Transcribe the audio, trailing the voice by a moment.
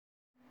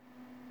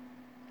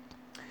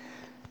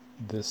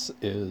This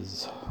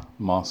is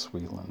Moss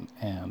Whelan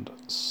and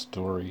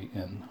Story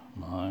in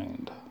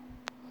Mind.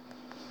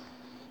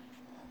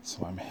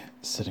 So I'm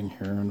sitting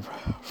here in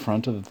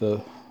front of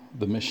the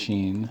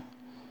machine.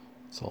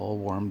 It's all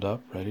warmed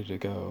up, ready to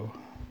go.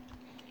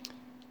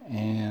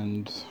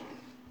 And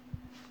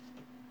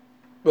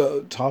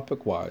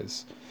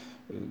topic-wise,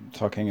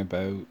 talking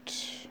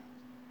about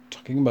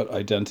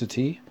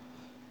identity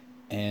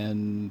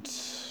and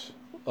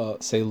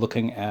say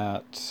looking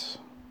at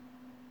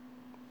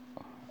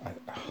I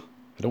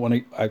don't want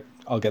to.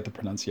 I'll get the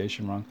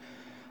pronunciation wrong.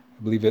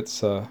 I believe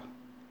it's a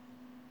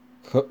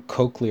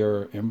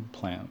cochlear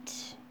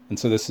implant, and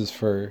so this is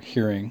for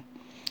hearing,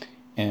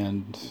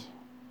 and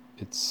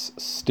it's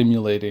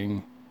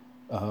stimulating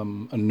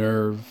a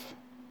nerve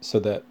so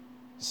that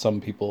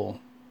some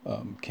people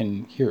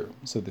can hear.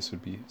 So this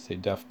would be, say,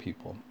 deaf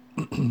people,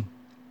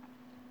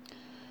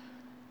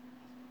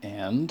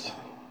 and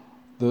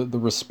the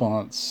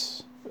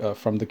response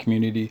from the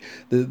community.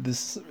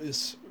 This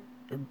is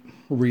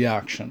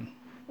reaction.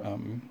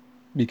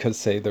 Because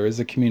say there is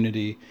a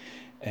community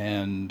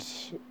and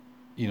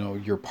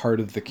you're part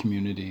of the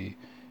community,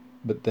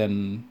 but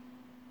then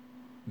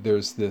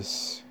there's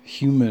this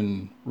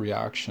human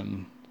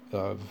reaction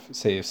of,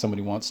 say, if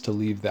somebody wants to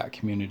leave that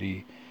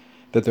community,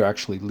 that they're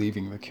actually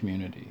leaving the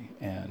community.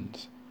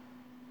 And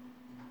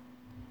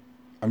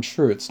I'm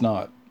sure it's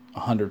not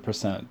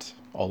 100%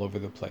 all over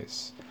the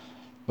place,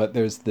 but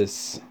there's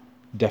this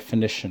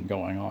definition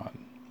going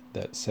on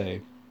that,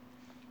 say,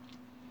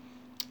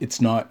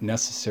 it's not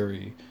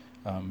necessary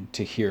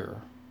to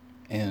hear.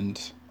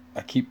 And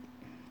I keep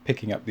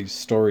picking up these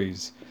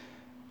stories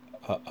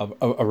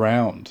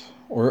around,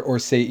 or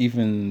say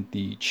even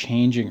the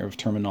changing of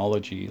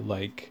terminology,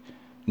 like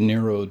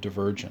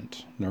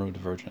neurodivergence,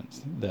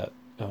 that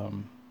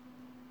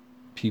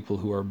people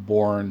who are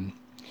born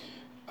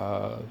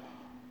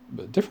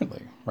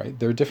differently, right?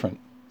 They're different.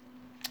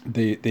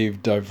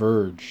 They've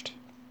diverged.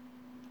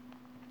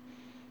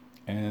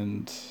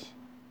 And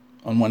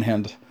on one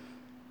hand,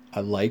 I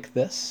like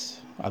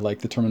this. I like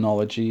the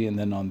terminology. And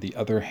then on the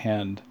other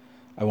hand,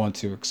 I want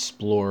to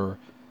explore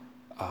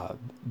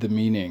the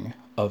meaning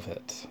of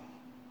it.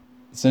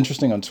 It's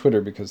interesting on Twitter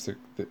because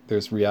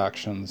there's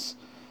reactions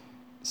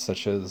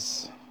such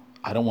as,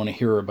 I don't want to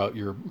hear about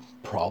your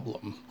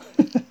problem.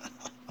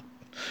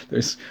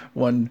 There's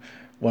one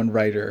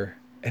writer,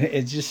 and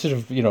it's just sort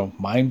of,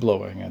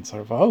 mind-blowing and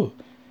sort of, oh,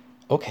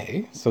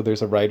 okay. So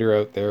there's a writer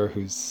out there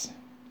who's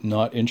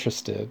not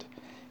interested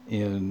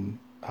in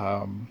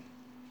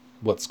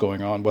what's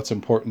going on, what's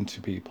important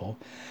to people.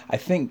 I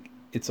think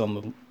it's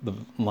on the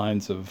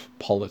lines of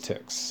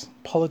politics.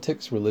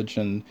 Politics,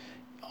 religion,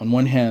 on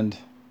one hand,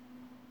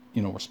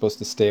 we're supposed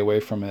to stay away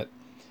from it.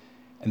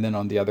 And then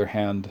on the other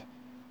hand,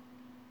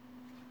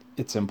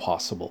 it's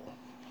impossible.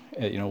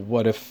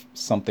 What if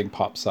something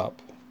pops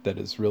up that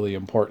is really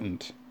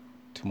important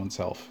to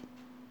oneself,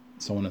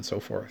 so on and so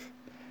forth.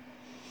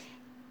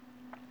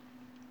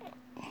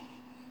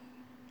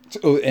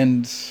 So,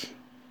 and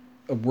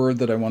a word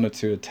that I wanted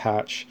to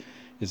attach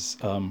is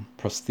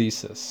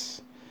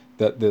prosthesis.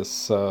 That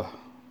this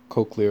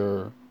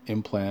cochlear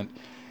implant,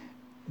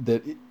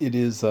 that it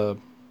is a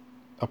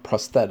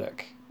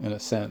prosthetic in a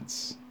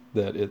sense,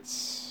 that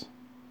it's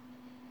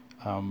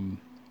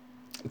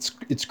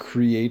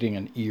creating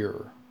an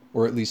ear,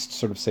 or at least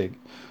sort of say,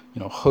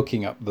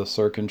 hooking up the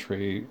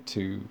circuitry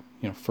to,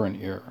 for an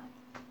ear.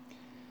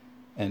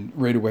 And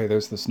right away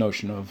there's this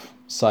notion of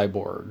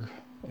cyborg,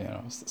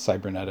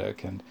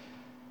 cybernetic, and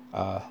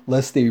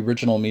less the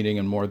original meaning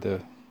and more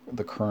the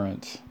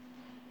current,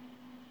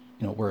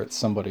 where it's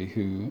somebody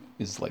who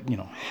is like,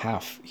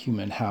 half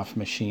human, half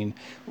machine.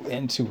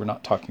 And two, we're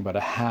not talking about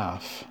a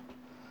half.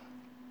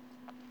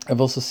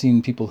 I've also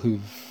seen people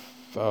who've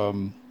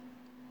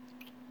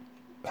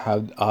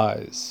had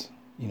eyes,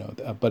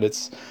 but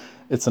it's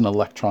an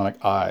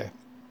electronic eye,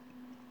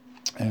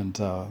 and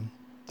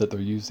that they're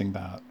using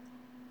that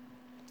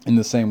in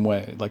the same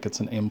way, like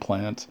it's an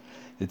implant.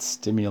 It's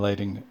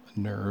stimulating a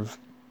nerve,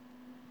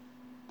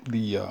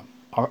 the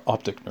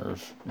optic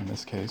nerve in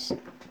this case.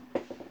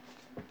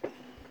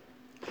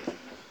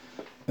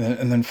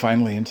 And then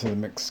finally into the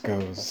mix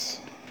goes,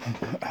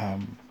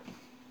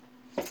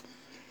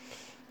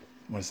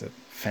 what is it?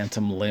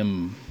 Phantom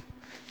limb.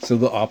 So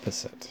the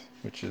opposite,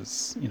 which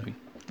is,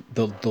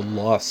 the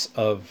loss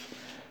of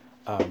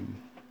the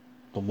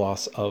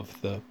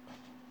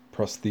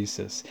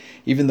prosthesis.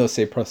 Even though,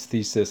 say,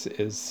 prosthesis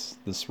is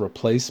this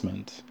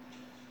replacement,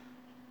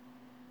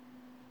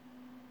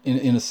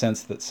 in a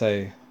sense that,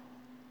 say,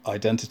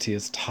 identity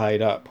is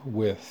tied up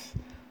with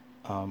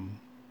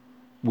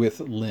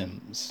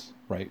limbs,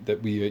 right?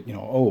 That we,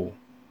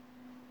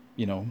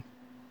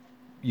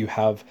 you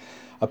have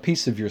a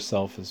piece of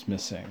yourself is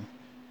missing.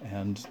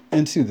 And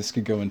two, this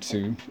could go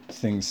into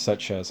things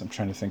such as, I'm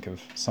trying to think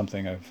of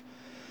something of,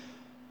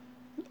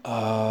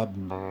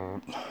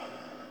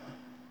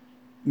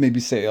 maybe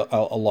say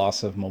a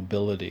loss of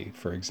mobility,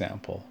 for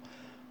example.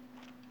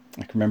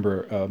 I can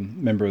remember a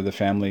member of the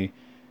family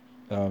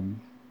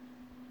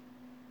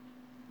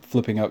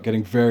flipping out,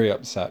 getting very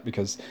upset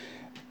because,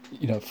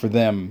 for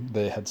them,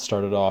 they had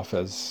started off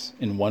as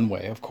in one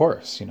way. Of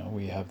course,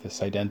 we have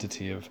this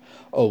identity of,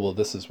 oh, well,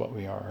 this is what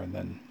we are. And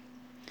then,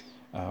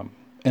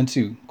 and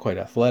two, quite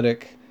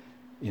athletic,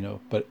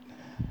 but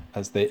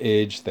as they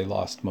aged, they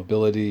lost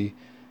mobility.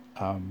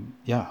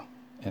 Yeah.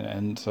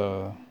 And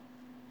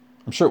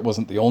I'm sure it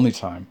wasn't the only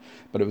time,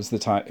 but it was the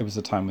time. It was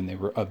the time when they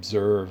were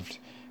observed.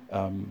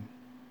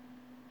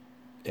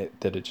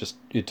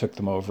 It took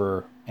them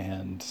over,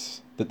 and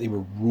that they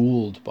were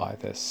ruled by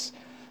this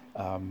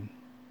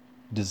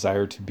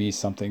desire to be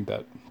something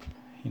that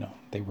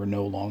they were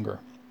no longer.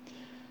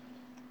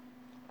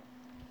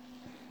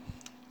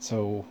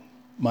 So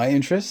my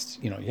interest,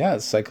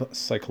 is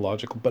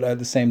psychological, but at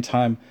the same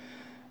time,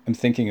 I'm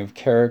thinking of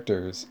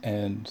characters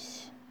and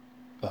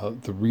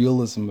the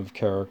realism of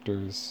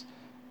characters.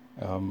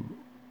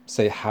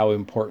 Say how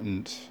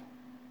important,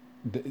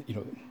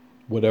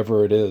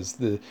 whatever it is,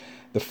 the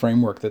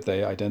framework that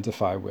they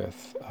identify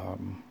with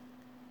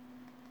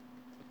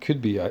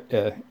could be a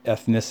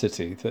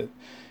ethnicity, that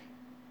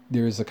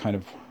there is a kind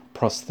of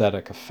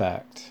prosthetic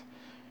effect,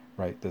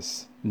 right?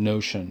 This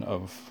notion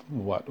of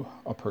what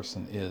a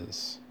person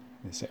is.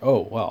 They say,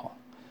 oh, well,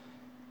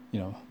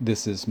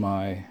 this is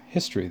my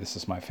history, this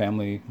is my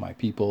family, my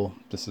people,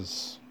 this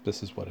is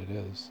what it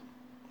is.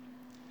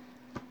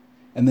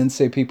 And then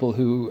say people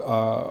who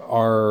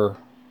are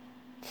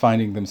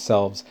finding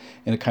themselves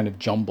in a kind of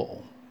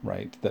jumble,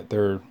 right? That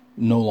they're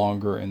no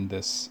longer in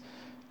this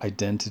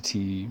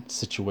identity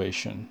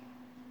situation,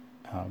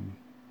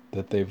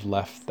 that they've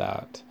left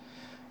that.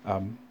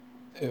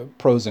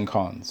 Pros and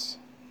cons.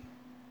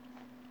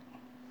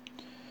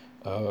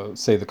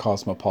 Say the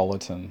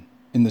cosmopolitan,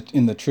 in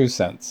the true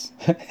sense,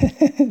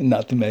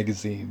 not the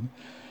magazine,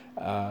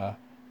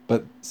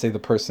 but say the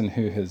person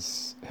who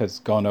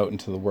has gone out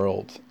into the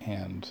world.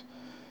 And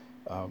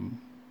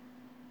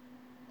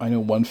I know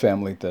one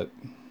family that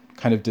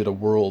kind of did a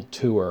world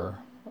tour,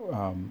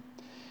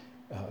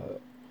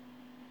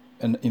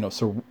 and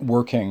so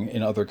working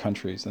in other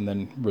countries and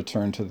then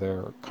returned to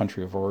their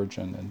country of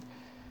origin, and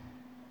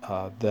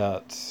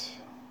that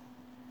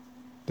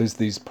there's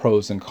these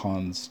pros and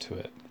cons to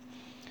it.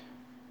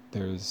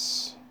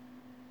 There's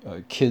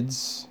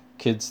kids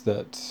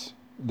that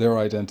their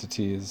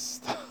identity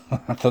is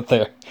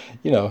that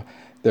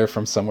they're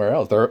from somewhere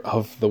else. They're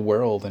of the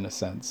world in a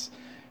sense,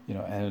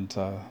 and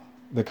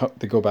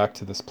they go back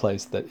to this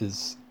place that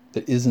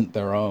isn't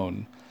their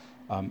own,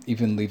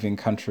 even leaving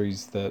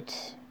countries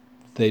that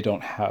they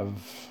don't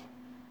have.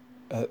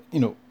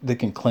 They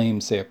can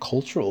claim, say, a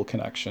cultural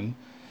connection,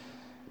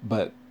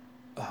 but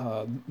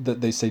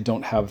that they say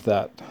don't have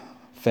that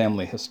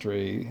family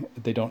history.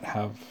 They don't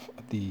have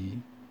the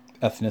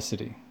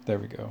ethnicity. There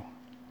we go.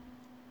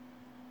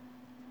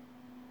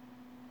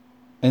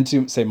 And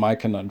to say my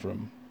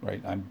conundrum,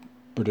 right? I'm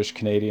British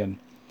Canadian,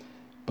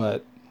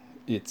 but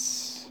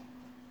it's,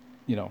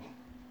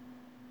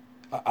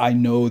 I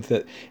know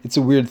that it's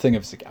a weird thing.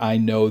 It's like, I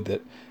know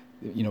that,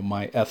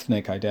 my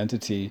ethnic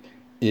identity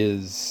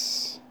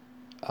is,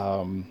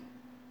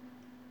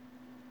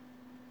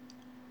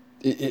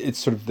 it's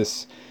sort of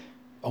this,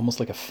 almost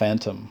like a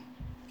phantom,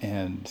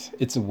 and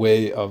it's a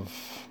way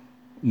of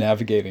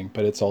navigating,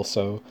 but it's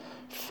also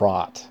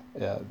fraught.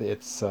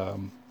 It's,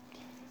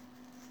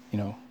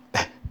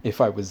 if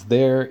I was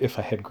there, if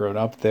I had grown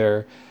up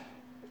there,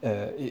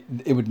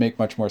 it would make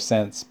much more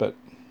sense. But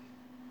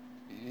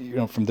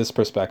from this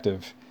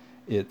perspective,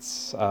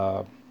 it's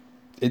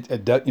it's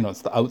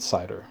the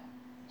outsider.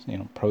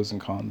 Pros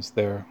and cons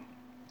there.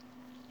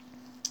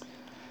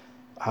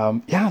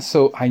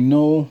 So I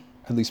know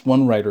at least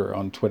one writer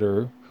on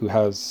Twitter who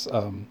has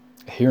a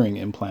hearing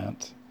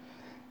implant,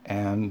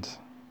 and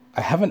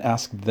I haven't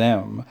asked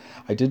them.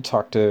 I did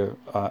talk to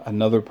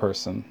another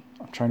person.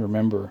 I'm trying to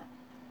remember.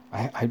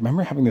 I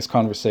remember having this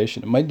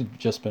conversation. It might have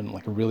just been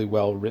like a really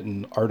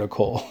well-written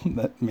article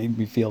that made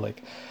me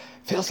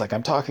feels like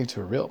I'm talking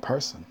to a real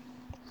person.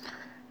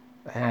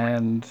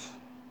 And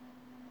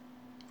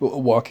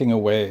walking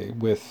away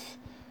with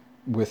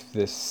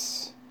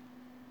this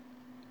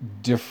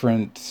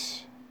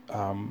different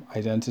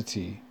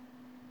identity,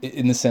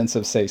 in the sense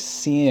of, say,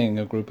 seeing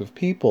a group of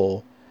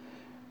people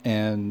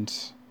and,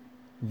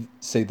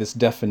 say, this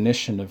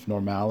definition of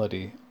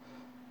normality.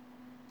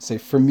 Say,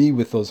 for me,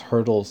 with those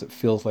hurdles, it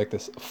feels like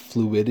this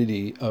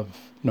fluidity of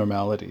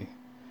normality.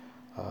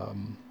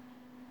 And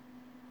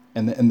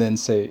then,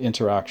 say,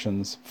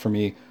 interactions, for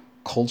me,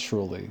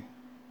 culturally,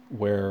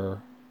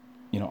 where,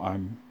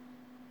 I'm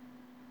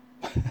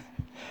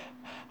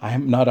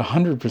not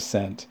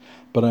 100%,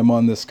 but I'm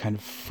on this kind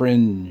of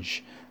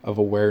fringe of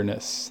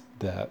awareness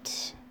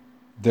that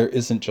there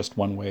isn't just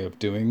one way of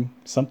doing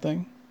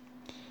something.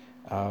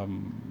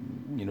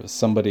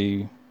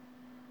 Somebody...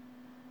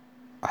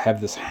 I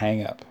have this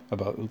hang up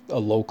about a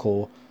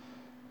local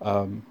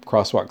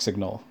crosswalk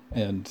signal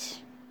and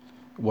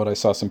what I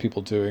saw some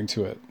people doing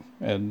to it.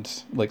 And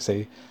like,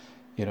 say,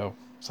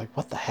 it's like,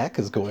 what the heck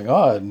is going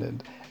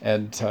on?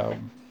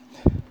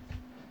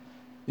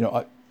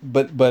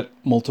 But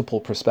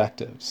multiple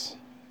perspectives,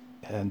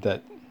 and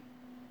that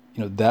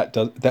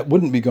that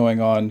wouldn't be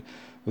going on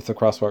with the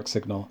crosswalk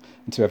signal.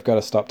 And so I've got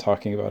to stop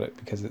talking about it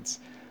because it's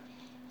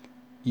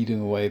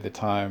eating away the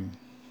time.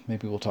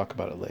 Maybe we'll talk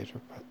about it later,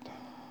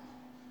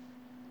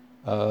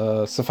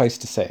 but suffice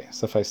to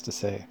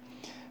say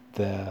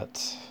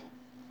that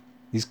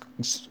these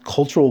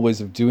cultural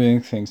ways of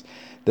doing things,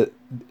 that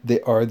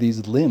they are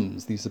these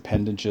limbs, these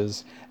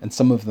appendages, and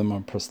some of them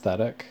are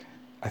prosthetic.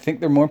 I think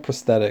they're more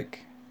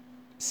prosthetic,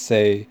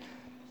 say,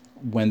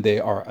 when they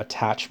are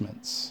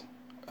attachments,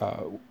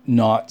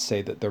 not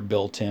say that they're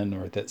built in,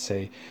 or that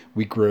say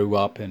we grew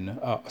up in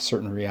a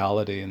certain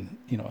reality, and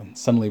and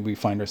suddenly we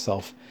find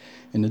ourselves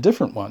in a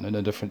different one, in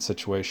a different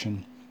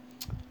situation.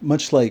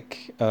 Much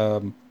like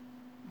one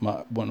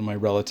of my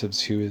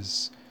relatives who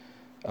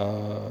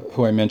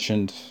I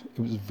mentioned,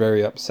 it was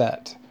very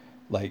upset,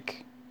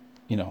 like,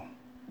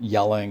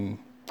 yelling,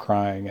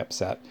 crying,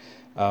 upset,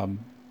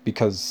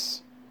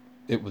 because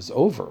it was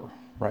over,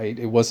 right?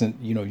 It wasn't,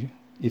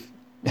 if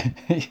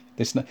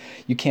there's not,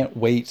 you can't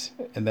wait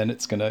and then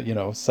it's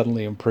gonna,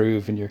 suddenly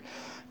improve and you're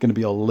gonna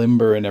be all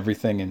limber and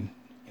everything, and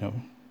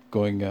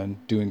going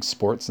and doing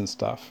sports and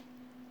stuff,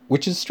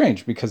 which is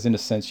strange because in a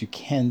sense you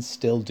can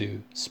still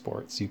do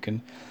sports. You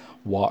can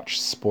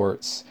watch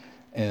sports,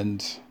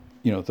 and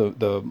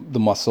the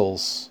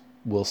muscles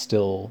will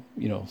still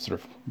sort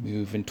of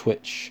move and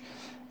twitch,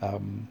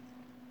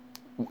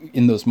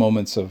 in those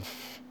moments of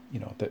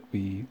that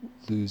we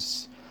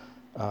lose,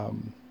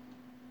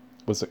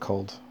 what's it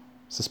called,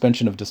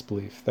 suspension of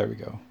disbelief. There we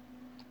go.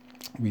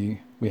 We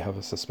have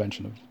a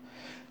suspension of,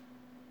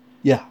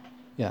 yeah,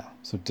 yeah,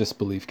 so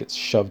disbelief gets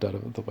shoved out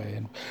of the way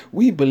and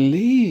we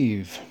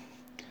believe.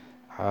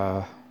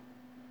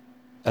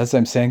 As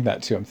I'm saying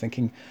that too, I'm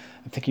thinking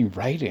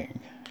writing,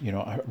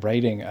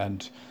 writing,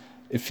 and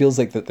it feels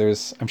like that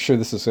I'm sure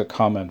this is a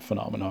common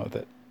phenomenon,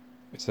 that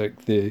it's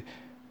like that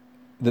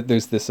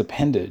there's this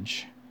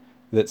appendage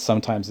that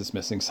sometimes is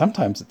missing,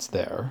 sometimes it's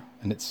there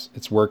and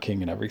it's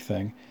working and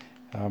everything.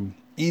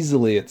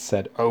 Easily it's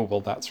said, oh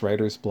well, that's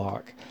writer's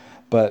block,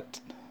 but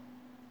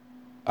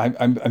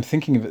I'm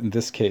thinking of it in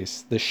this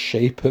case, the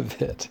shape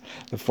of it,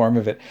 the form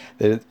of it,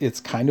 that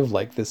it's kind of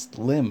like this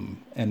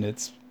limb, and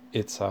it's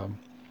a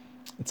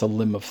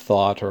limb of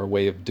thought or a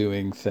way of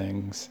doing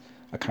things,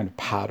 a kind of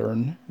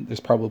pattern. There's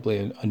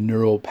probably a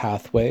neural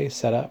pathway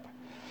set up,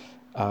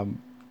 and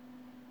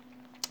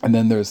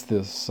then there's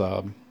this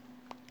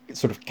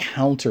sort of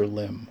counter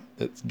limb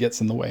that gets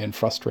in the way and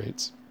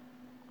frustrates.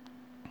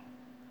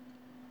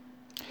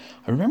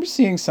 I remember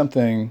seeing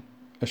a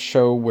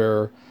show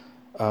where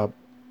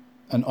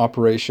an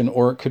operation,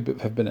 or it could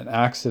have been an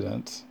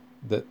accident,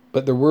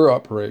 but there were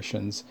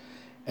operations,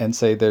 and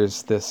say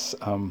there's this,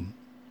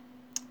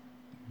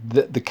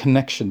 the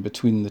connection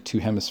between the two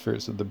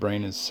hemispheres of the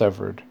brain is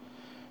severed.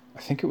 I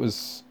think it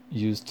was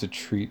used to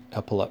treat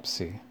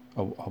epilepsy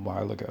a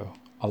while ago,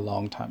 a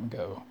long time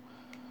ago,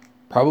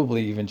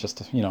 probably even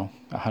just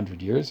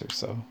 100 years or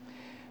so.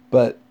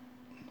 But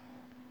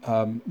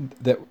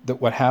that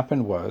what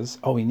happened was,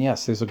 oh, and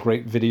yes, there's a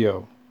great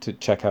video to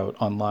check out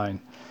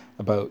online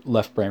about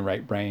left brain,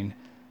 right brain,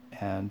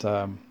 and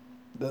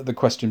the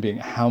question being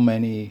how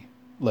many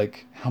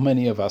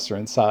of us are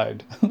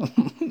inside,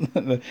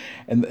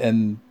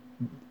 and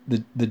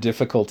the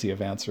difficulty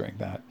of answering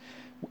that,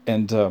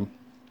 and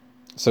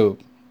so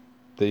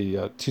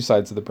the two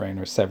sides of the brain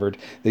are severed.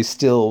 They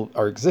still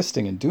are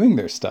existing and doing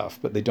their stuff,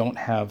 but they don't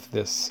have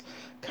this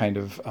kind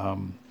of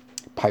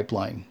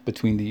pipeline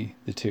between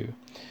the two,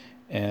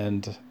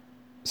 and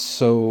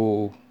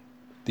so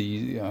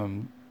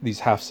these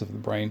halves of the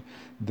brain,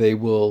 they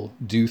will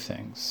do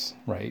things,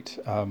 right?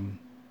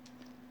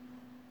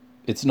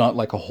 It's not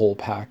like a whole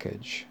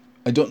package.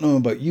 I don't know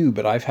about you,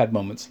 but I've had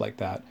moments like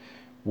that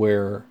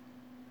where,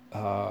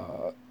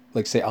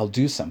 like, say, I'll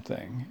do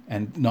something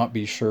and not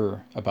be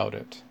sure about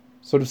it.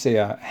 Sort of say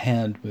a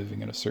hand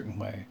moving in a certain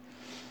way.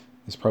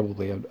 There's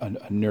probably a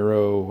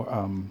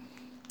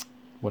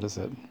what is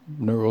it?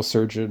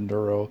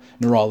 Neurosurgeon,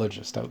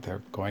 neurologist out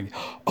there going,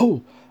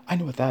 oh, I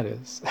know what that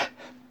is.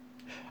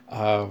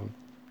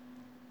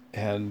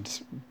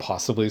 And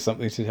possibly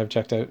something to have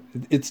checked out.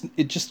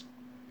 It just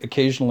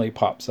occasionally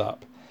pops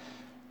up,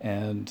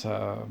 and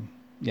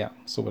yeah.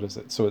 So what is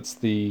it? So it's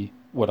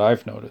what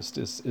I've noticed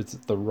is it's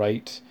the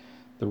right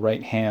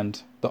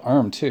hand, the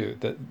arm too.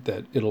 That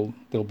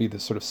there'll be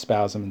this sort of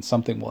spasm, and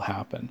something will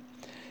happen,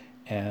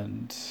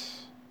 and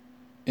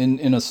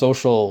in a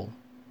social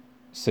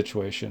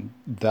situation,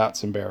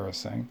 that's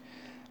embarrassing.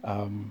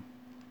 And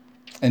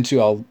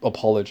I'll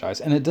apologize,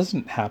 and it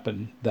doesn't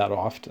happen that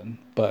often,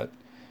 but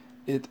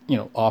it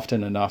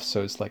often enough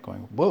so it's like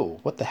going, whoa,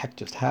 what the heck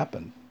just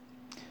happened?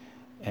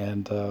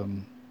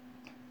 And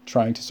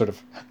trying to sort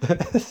of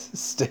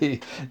stay,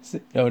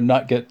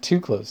 not get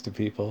too close to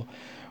people,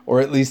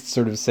 or at least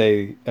sort of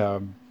say,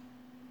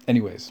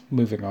 anyways,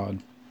 moving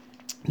on.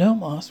 No,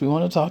 Moss, we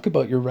want to talk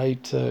about your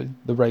the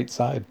right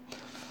side.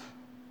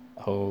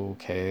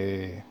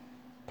 Okay,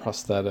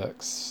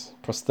 prosthetics,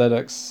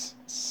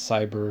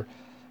 cyber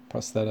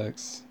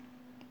prosthetics.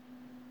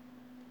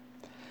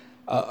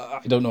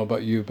 I don't know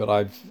about you, but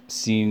I've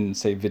seen,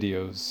 say,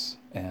 videos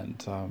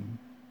and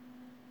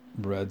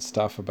read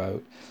stuff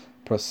about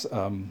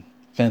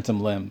phantom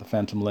limb, the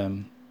phantom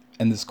limb,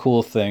 and this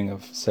cool thing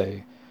of,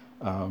 say,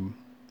 um,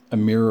 a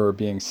mirror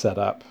being set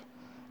up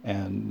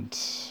and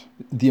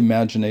the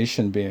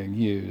imagination being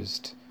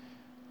used.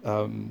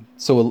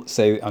 So,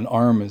 say an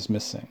arm is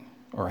missing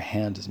or a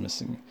hand is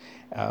missing,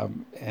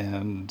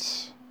 and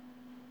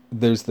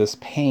there's this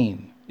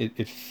pain.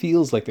 It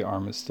feels like the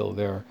arm is still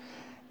there,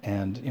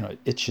 and it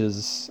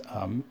itches,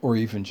 or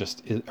even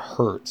just it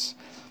hurts,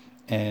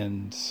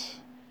 and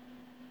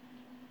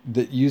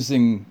that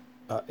using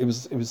it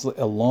was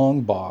a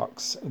long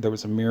box. There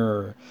was a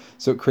mirror,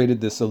 so it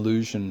created this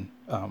illusion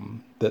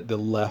that the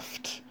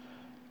left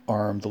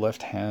arm, the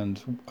left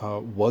hand,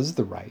 was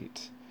the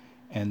right,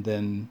 and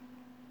then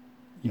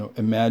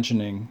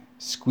imagining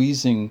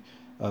squeezing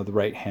the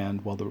right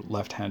hand while the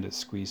left hand is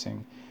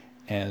squeezing,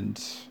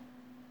 and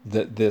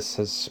that this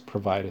has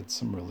provided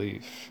some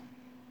relief.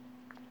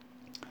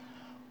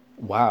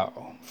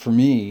 Wow, for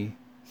me,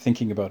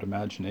 thinking about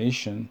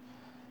imagination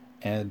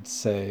and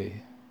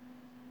say,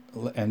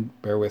 and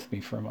bear with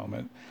me for a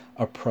moment,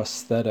 a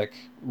prosthetic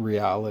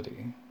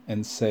reality,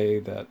 and say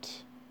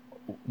that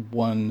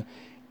one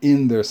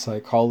in their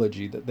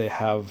psychology that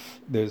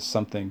there's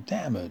something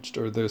damaged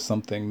or there's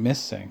something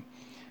missing,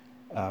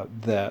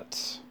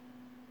 that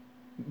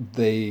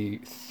they,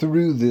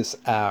 through this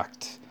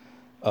act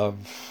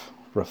of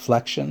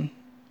reflection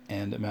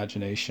and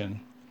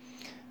imagination,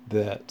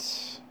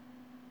 that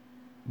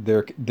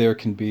there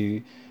can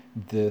be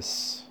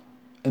this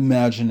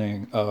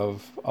imagining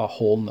of a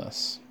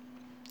wholeness.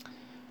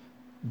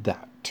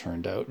 That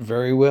turned out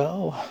very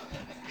well.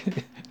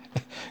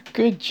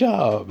 Good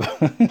job.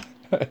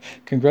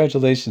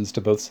 Congratulations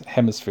to both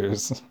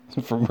hemispheres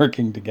for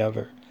working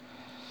together.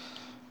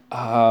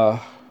 Uh,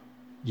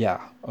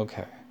 yeah,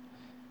 okay.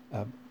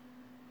 Uh,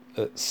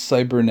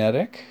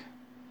 Cybernetic,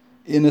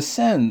 in a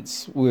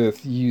sense,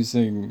 with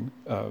using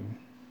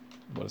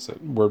what is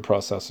it? Word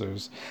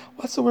processors.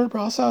 What's a word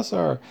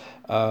processor?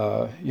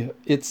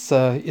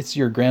 It's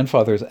your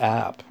grandfather's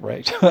app,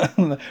 right?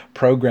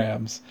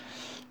 Programs.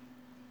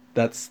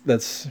 That's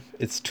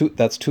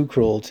too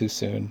cruel too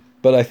soon.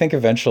 But I think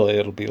eventually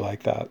it'll be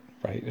like that,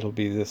 right? It'll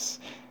be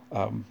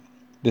um,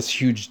 this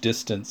huge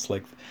distance,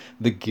 like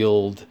the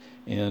guild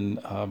in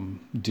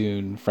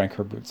Dune, Frank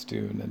Herbert's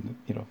Dune, and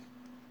it'll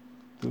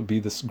be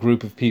this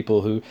group of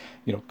people who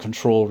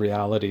control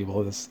reality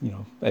while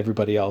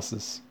everybody else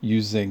is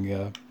using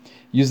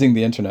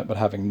the internet but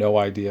having no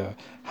idea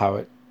how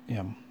it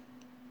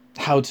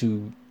how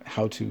to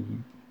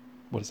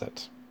what is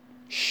that,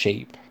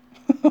 shape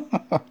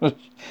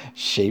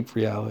shape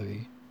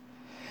reality.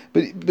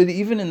 But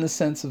even in the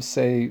sense of,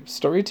 say,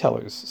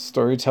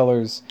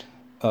 storytellers,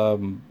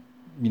 um,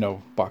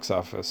 box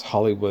office,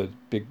 Hollywood,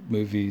 big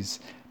movies,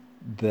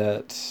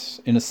 that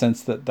in a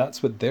sense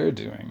that's what they're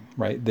doing,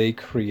 right? They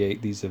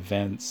create these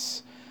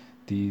events,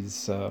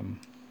 these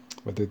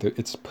whether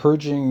it's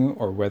purging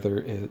or whether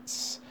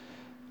it's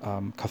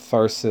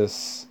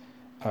catharsis,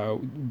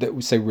 that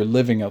we say we're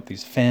living out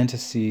these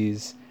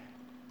fantasies,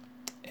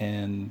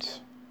 and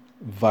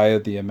via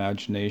the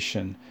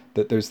imagination,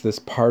 that there's this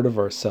part of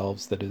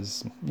ourselves that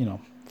is,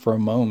 for a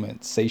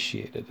moment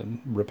satiated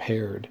and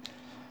repaired.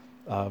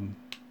 Um,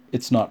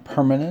 it's not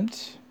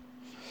permanent.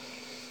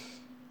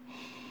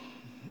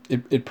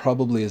 It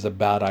probably is a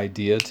bad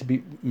idea to be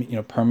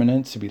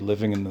permanent, to be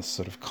living in this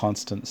sort of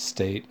constant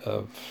state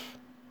of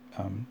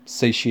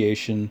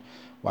satiation.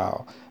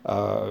 Wow,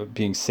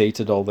 being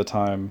sated all the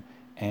time,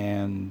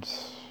 and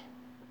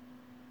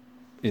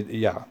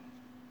yeah,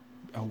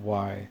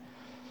 why?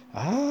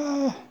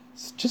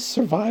 It's just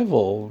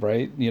survival,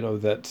 right?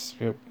 That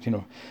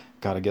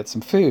got to get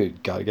some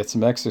food, got to get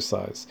some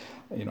exercise,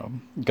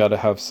 got to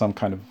have some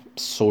kind of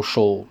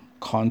social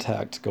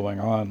contact going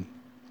on.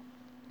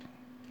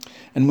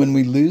 And when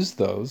we lose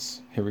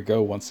those, here we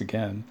go once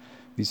again,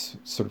 these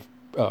sort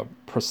of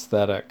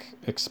prosthetic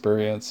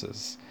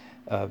experiences,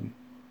 um,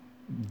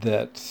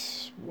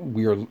 that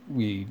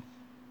we've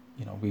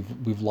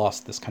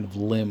lost this kind of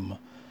limb,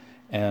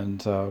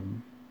 and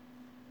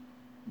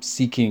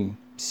seeking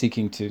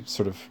to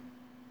sort of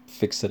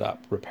fix it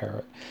up,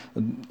 repair it.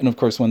 And of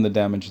course, when the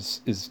damage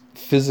is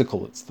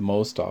physical, it's the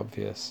most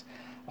obvious.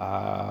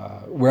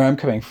 Where I'm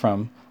coming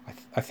from,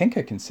 I think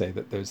I can say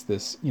that there's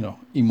this,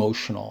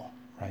 emotional,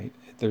 right?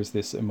 There's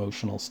this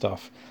emotional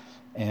stuff,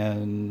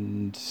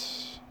 and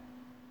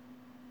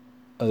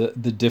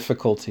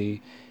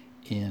the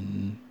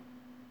in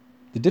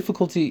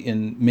difficulty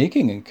in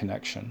making a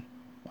connection.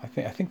 I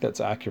think that's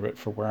accurate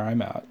for where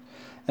I'm at,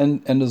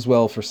 and as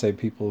well for, say,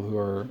 people who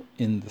are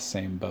in the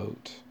same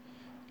boat.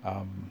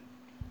 Um,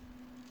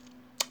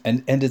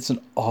 and it's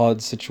an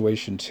odd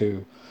situation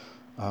too.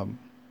 Um,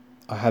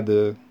 I had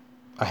the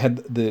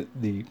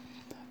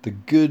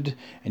good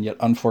and yet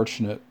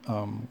unfortunate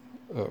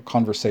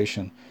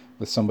conversation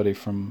with somebody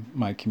from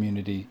my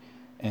community,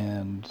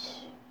 and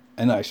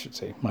I should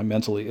say my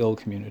mentally ill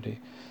community,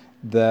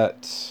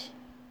 that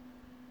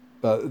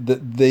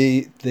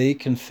they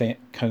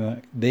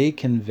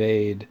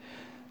conveyed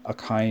a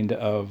kind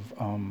of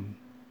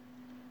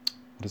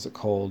what is it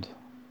called?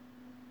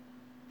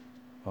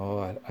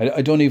 Oh,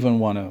 I don't even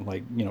want to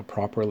like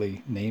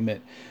properly name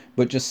it,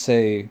 but just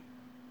say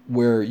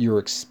where your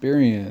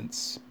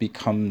experience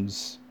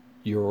becomes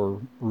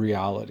your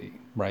reality,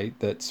 right?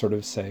 That sort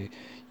of say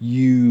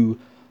you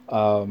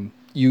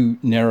you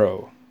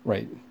narrow,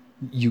 right?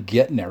 You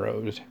get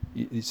narrowed.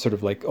 It's sort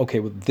of like, okay,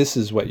 well, this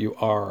is what you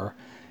are,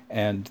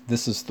 and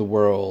this is the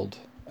world,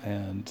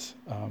 and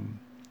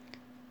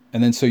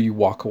then so you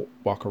walk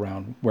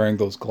around wearing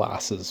those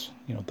glasses,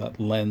 that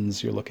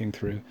lens you're looking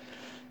through,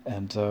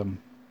 and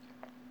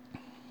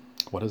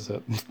what is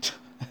it?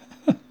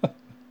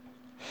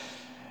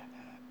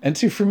 And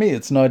two, for me,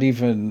 it's not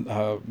even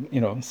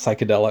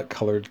psychedelic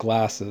colored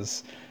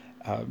glasses.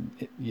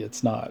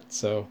 It's not.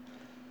 So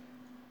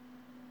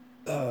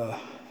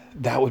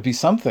that would be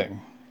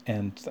something,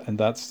 and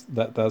that's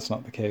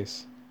not the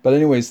case. But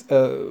anyways,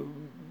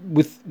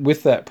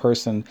 with that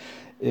person,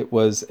 it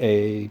was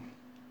a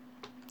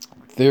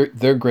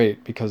they're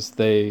great because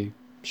they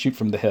shoot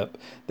from the hip.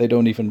 They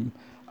don't even.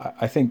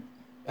 I think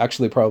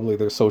actually probably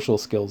their social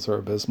skills are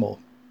abysmal.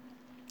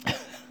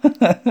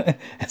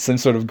 As I'm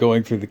sort of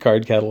going through the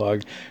card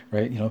catalog,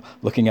 right?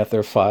 Looking at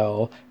their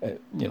file,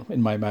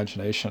 in my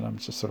imagination, I'm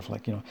just sort of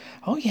like,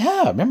 oh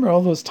yeah, remember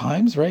all those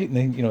times, right?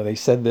 And then, they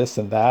said this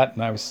and that,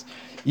 and I was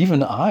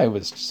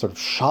sort of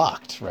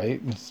shocked, right?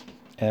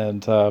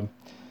 And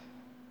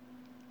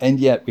and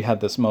yet we had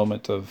this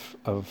moment of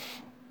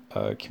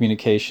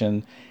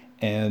communication,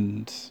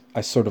 and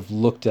I sort of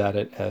looked at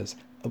it as,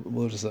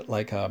 what is it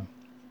like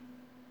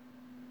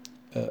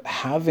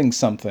having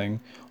something.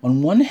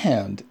 On one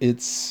hand,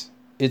 it's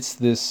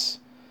this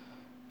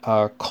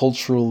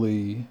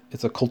culturally,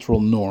 it's a cultural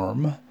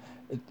norm,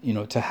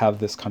 to have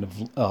this kind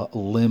of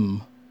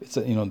limb. It's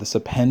this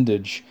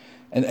appendage,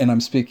 and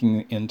I'm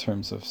speaking in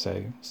terms of,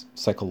 say,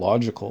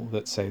 psychological,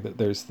 that say that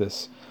there's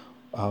this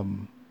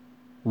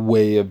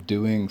way of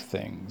doing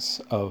things,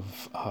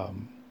 of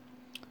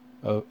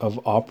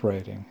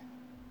operating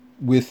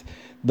with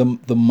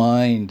the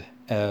mind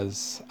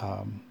as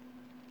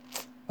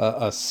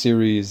a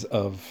series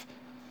of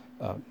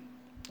I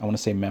want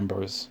to say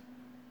members.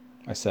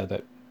 I said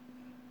that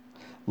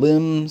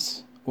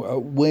limbs,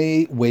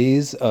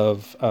 ways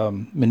of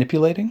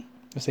manipulating.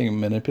 I'm saying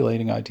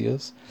manipulating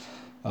ideas.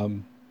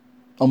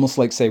 Almost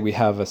like, say, we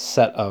have a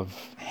set of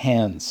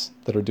hands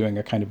that are doing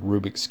a kind of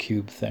Rubik's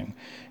Cube thing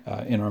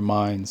in our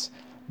minds,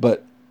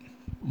 but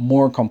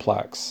more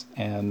complex.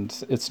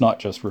 And it's not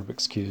just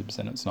Rubik's Cubes,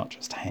 and it's not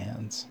just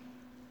hands.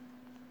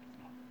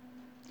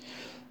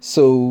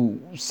 So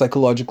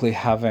psychologically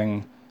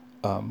having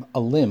a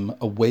limb,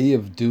 a way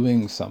of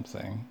doing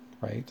something,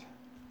 right?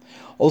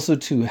 Also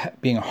to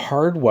being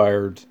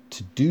hardwired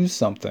to do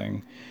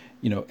something,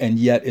 and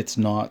yet it's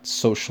not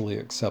socially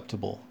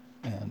acceptable.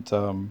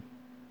 And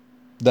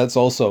that's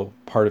also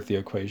part of the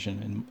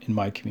equation in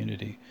my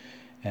community.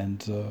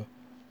 And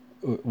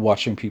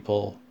watching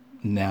people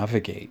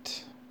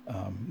navigate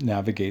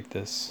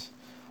this,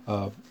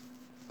 and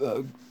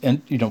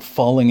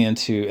entering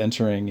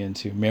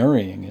into,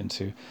 marrying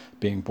into,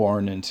 being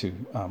born into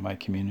my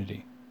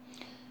community,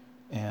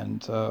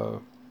 and that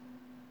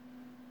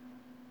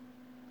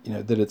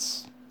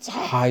it's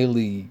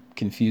highly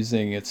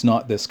confusing. It's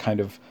not this kind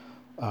of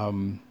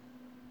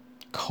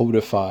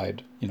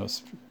codified,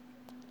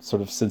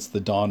 sort of since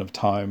the dawn of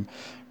time,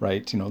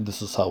 right?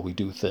 This is how we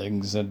do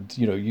things, and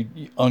you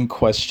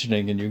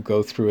unquestioning, and you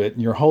go through it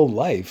in your whole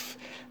life,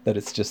 that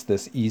it's just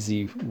this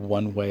easy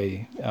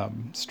one-way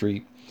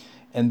street.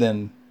 And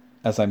then,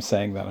 as I'm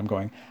saying that, I'm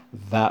going,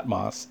 that,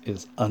 Moss,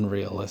 is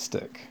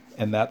unrealistic,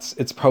 and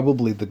it's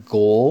probably the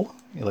goal.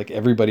 Like,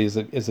 everybody is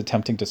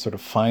attempting to sort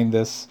of find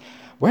this.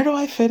 Where do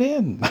I fit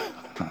in?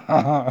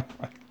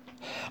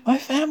 My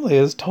family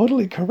is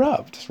totally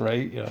corrupt,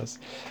 right?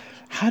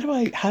 How do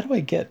I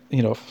get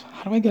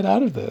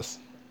out of this?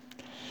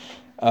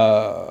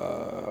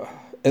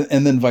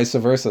 And then vice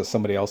versa.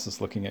 Somebody else is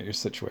looking at your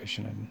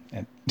situation,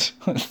 and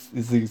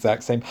it's the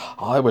exact same.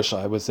 Oh, I wish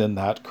I was in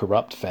that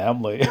corrupt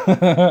family.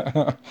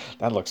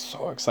 That looks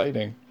so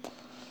exciting.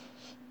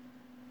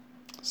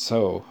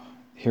 So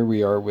here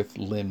we are with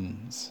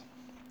limbs.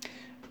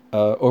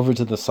 Over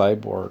to the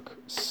cyborg.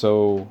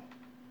 So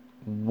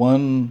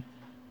one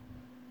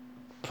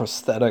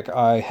prosthetic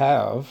I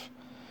have,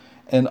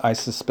 and I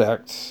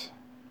suspect,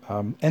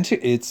 one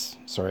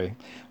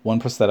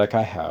prosthetic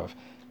I have.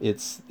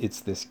 It's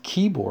this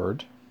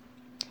keyboard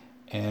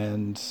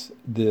and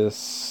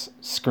this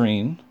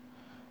screen,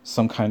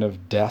 some kind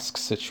of desk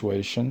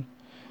situation,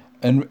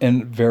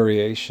 and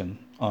variation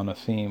on a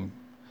theme,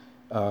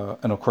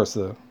 and of course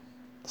the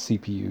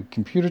CPU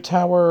computer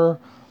tower,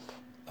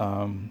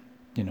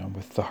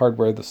 with the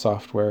hardware, the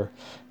software.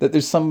 That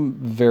there's some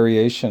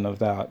variation of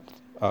that.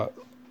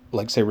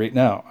 Like, say, right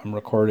now, I'm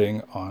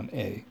recording on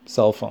a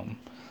cell phone,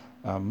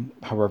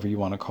 however you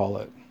want to call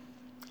it.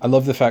 I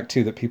love the fact,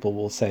 too, that people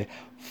will say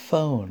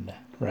phone,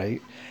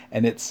 right?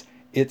 And it's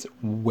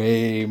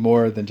way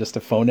more than just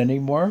a phone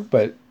anymore,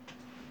 but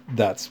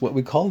that's what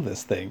we call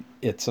this thing.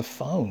 It's a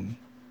phone.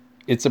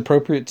 It's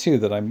appropriate too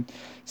that I'm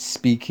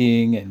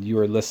speaking and you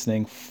are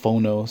listening.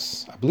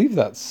 Phonos, I believe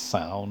that's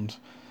sound.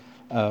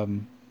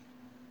 Um,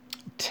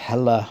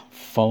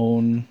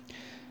 Telephone,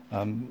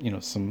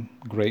 some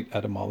great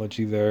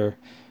etymology there.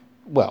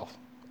 Well,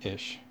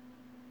 ish.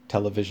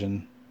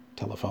 Television,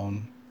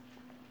 telephone.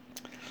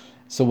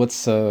 So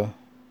what's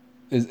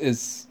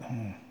is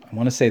I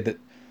want to say that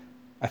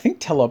I think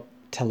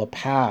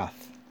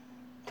telepath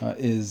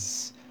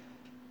is.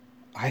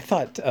 I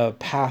thought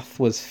path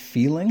was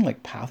feeling,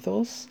 like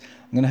pathos.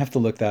 I'm gonna have to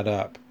look that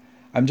up.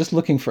 I'm just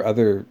looking for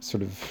other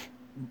sort of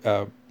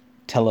uh,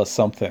 tell us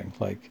something,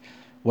 like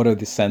what are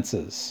the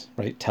senses,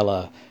 right?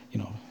 You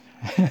know,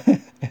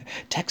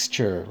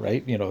 texture,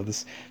 right?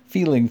 This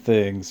feeling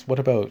things. What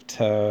about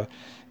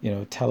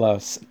tell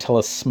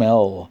us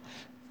smell.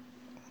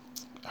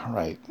 All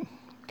right.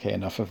 Okay,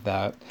 enough of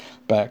that.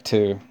 Back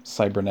to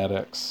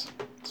cybernetics.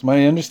 So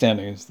my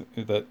understanding is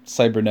that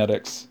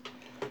cybernetics,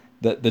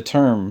 that the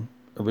term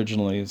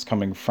originally is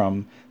coming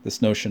from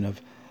this notion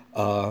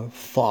of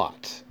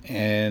thought,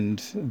 and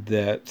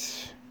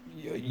that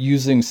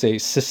using, say,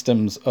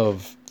 systems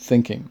of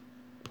thinking,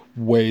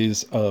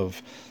 ways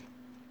of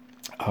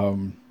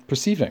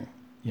perceiving,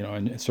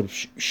 and sort of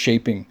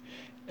shaping,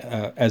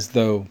 as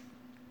though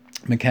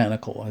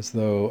mechanical, as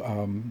though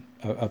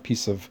a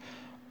piece of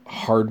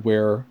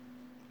hardware,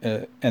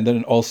 and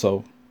then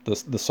also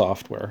the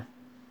software.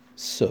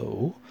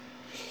 So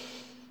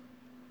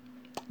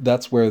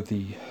that's where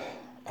the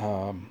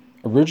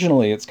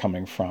originally it's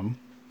coming from,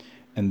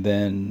 and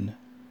then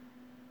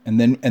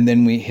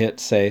we hit,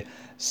 say,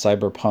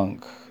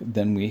 cyberpunk.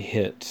 Then we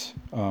hit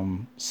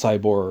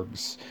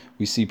cyborgs.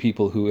 We see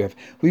people who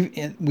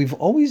we've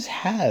always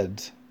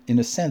had, in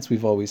a sense,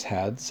 we've always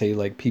had, say,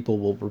 like, people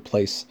will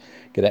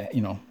get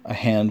a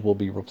hand will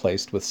be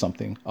replaced with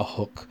something, a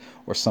hook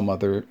or some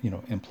other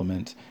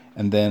implement,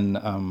 and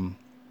then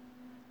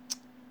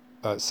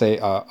say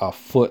a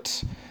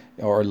foot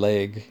or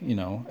leg,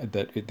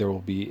 that there will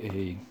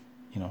be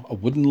a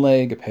wooden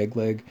leg, a peg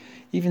leg,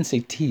 even,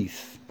 say,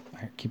 teeth.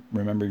 I keep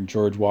remembering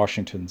George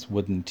Washington's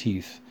wooden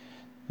teeth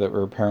that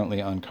were apparently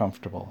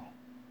uncomfortable.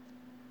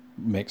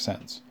 Makes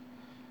sense.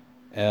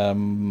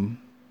 Um,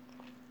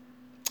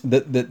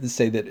 that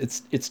say that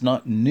it's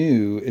not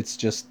new. It's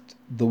just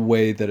the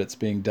way that it's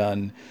being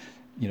done.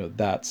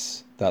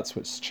 That's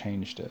what's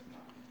changed it.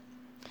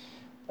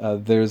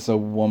 There's a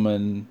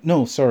woman.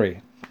 No,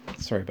 sorry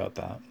about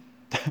that.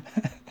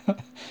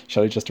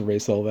 Should I just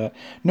erase all that?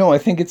 No, I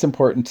think it's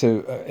important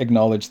to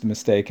acknowledge the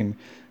mistake and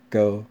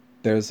go,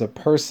 there's a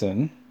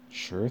person,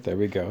 sure, there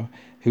we go,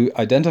 who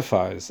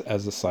identifies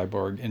as a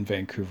cyborg in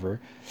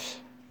Vancouver.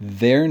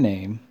 Their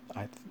name,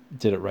 I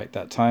did it right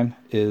that time,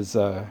 is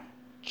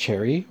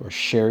Cherry or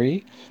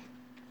Sherry.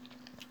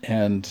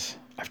 And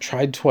I've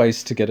tried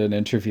twice to get an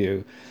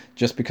interview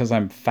just because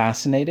I'm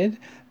fascinated,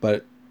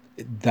 but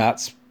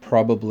that's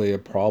probably a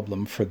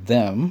problem for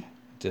them.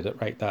 Did it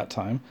right that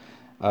time.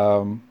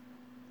 Um,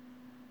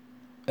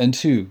 and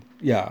two,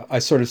 yeah, I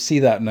sort of see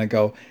that and I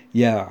go,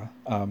 yeah,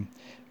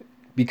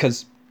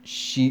 because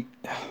she,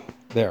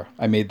 there,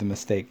 I made the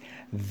mistake.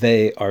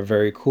 They are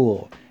very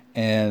cool,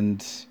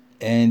 and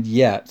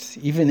yet,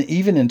 even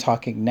in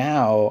talking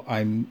now,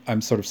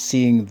 I'm sort of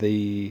seeing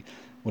the,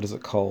 what is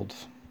it called?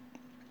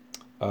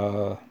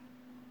 Uh,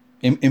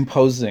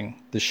 Imposing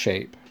the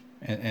shape,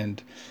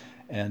 and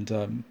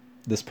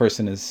this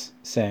person is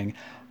saying,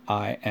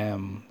 I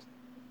am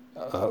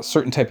a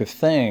certain type of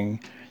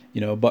thing,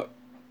 but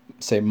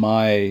say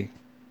my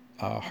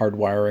hard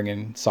wiring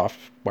and soft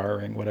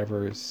wiring,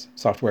 whatever is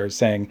software, is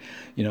saying,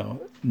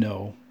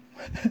 no.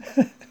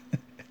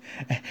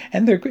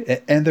 And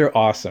they're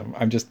awesome.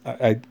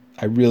 I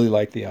really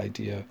like the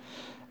idea.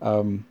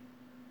 Um,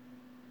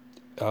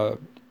 uh,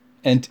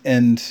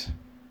 and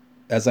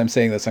as I'm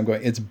saying this, I'm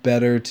going, it's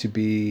better to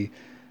be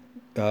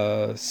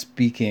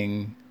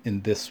speaking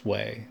in this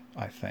way,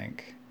 I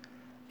think,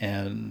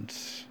 and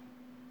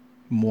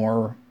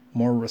more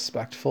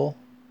respectful.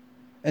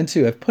 And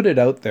two, I've put it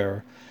out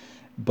there,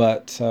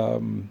 but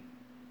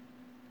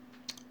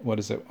what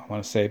is it I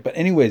want to say? But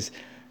anyways,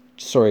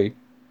 sorry,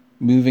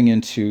 moving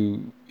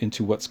into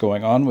what's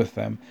going on with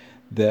them,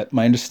 that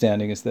my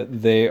understanding is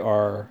that they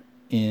are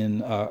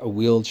in a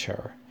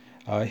wheelchair.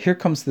 Here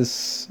comes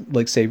this,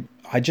 like, say,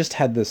 I just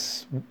had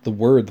this, the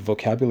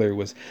vocabulary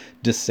was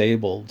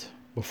disabled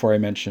before I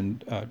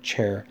mentioned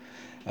chair.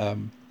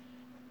 Um,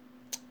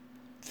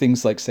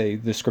 Things like, say,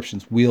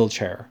 descriptions,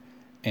 wheelchair,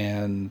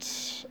 and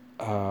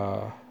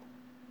that,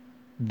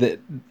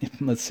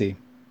 let's see,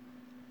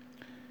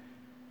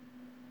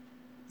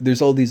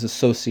 there's all these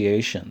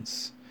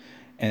associations,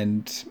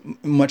 and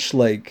much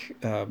like,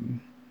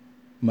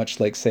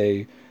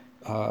 say,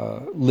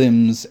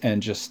 limbs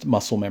and just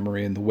muscle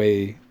memory and the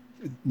way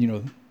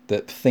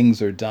that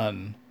things are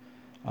done,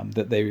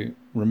 that they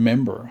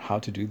remember how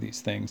to do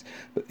these things,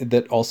 but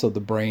that also the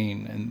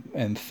brain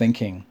and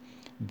thinking,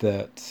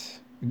 that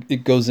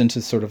it goes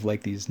into sort of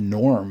like these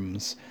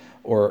norms,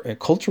 or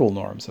cultural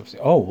norms of,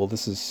 oh well,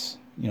 this is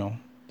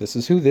this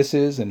is who this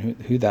is and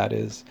who that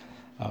is.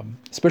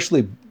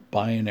 Especially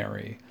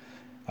binary.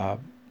 I'm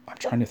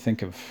trying to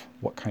think of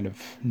what kind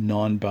of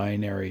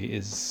non-binary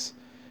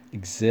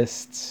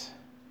exists.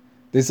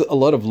 There's a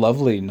lot of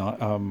lovely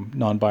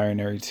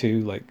non-binary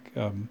too. Like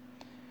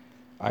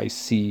I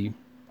see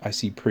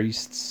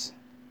priests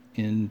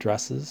in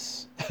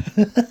dresses,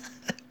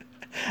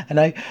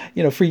 and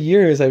for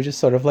years I was just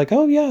sort of like,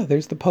 oh yeah,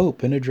 there's the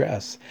Pope in a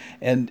dress,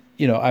 and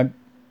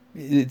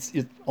it's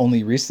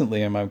only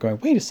recently I'm going,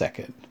 wait a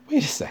second,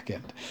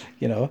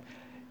 you know,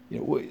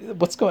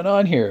 what's going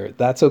on here?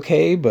 That's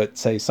okay, but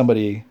say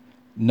somebody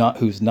not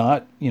who's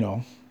not,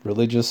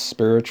 religious,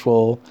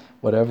 spiritual,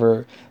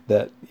 whatever,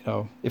 that,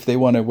 if they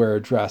want to wear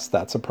a dress,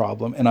 that's a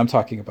problem. And I'm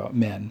talking about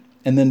men.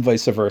 And then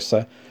vice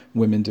versa,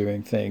 women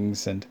doing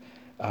things, and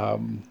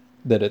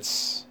that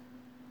it's,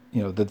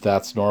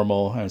 that's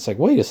normal. And it's like,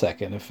 wait a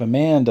second, if a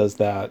man does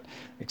that,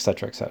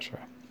 etc., etc.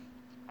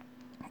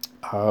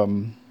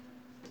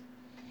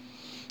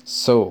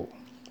 So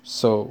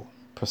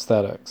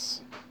prosthetics.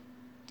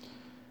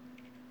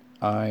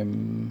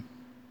 I'm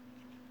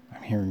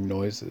hearing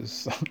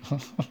noises.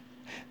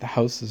 The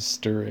house is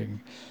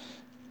stirring.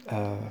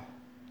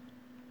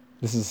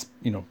 This is,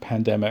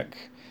 pandemic.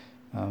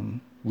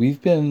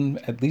 We've been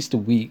at least a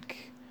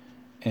week,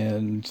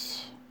 and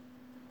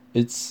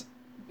it's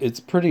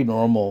pretty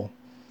normal,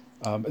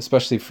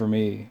 especially for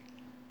me.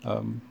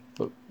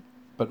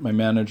 But my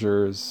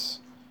manager is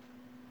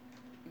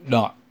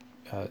not.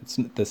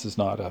 This is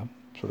not a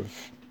sort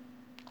of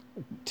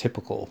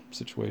typical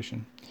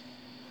situation.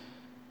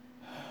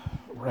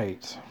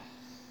 Right.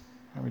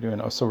 How are we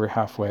doing? Oh, so we're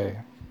halfway.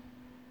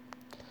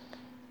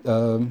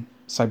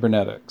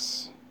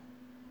 Cybernetics.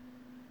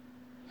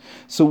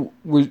 So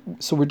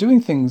we're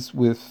doing things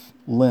with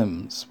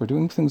limbs. We're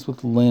doing things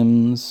with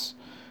limbs,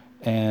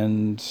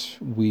 and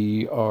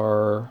we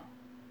are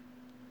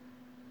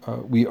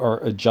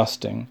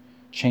adjusting,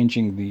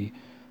 changing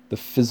the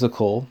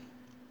physical,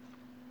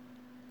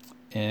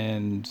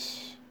 and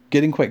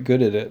getting quite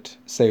good at it.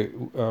 Say,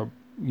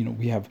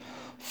 we have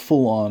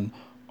full-on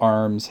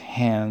arms,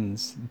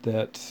 hands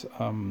that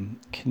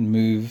can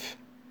move,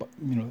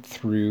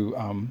 through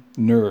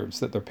nerves,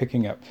 that they're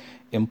picking up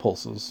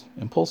impulses,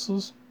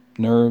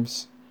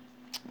 nerves,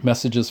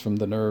 messages from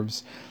the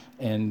nerves,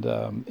 and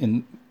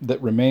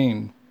that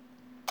remain,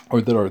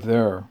 or that are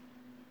there,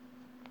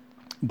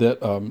 that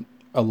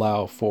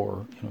allow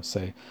for,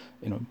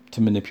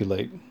 to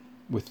manipulate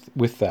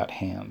with that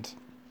hand,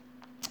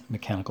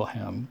 mechanical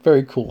hand.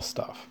 Very cool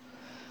stuff.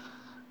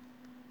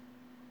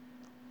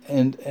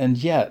 And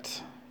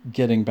yet,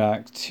 getting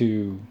back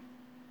to,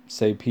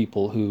 say,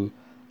 people who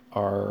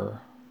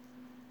are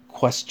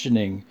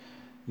questioning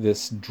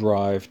this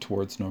drive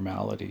towards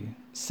normality,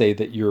 say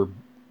that you're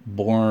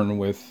born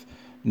with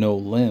no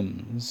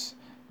limbs,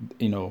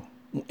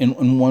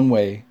 in one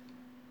way,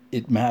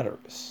 it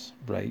matters,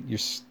 right?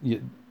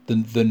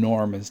 The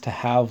norm is to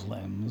have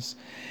limbs,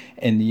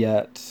 and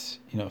yet,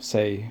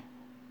 say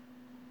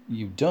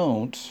you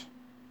don't,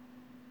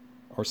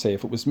 or say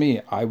if it was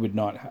me, I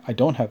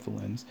don't have the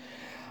limbs.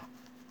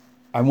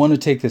 I want to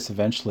take this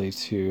eventually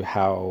to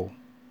how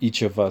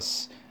each of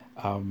us,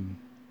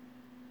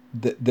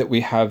 that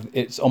we have,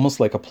 it's almost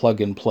like a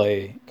plug and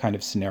play kind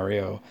of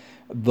scenario,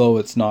 though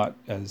it's not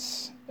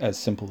as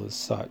simple as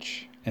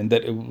such, and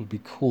that it would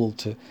be cool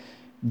to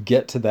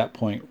get to that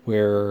point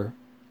where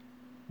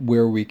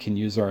we can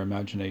use our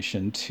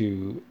imagination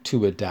to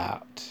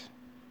adapt.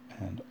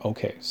 And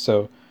okay,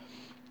 so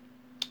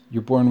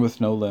you're born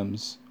with no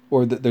limbs,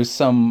 or that there's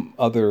some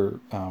other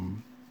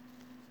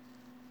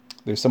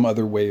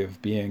way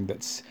of being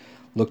that's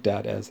looked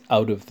at as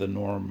out of the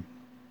norm.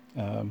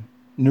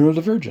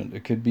 Neurodivergent.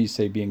 It could be,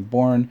 say, being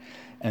born,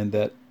 and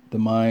that the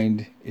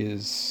mind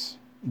is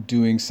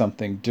doing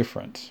something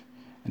different,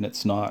 and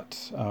it's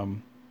not.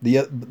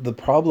 The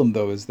problem,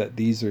 though, is that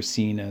these are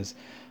seen as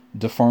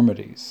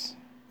deformities,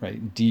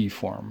 right?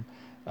 Deform.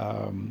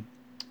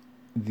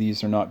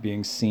 These are not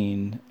being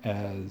seen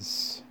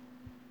as,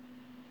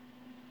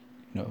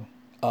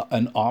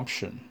 an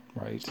option,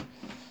 right?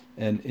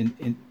 And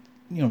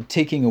in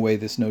taking away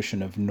this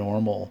notion of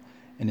normal,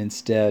 and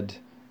instead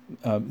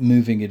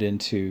moving it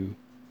into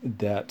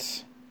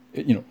that,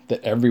 that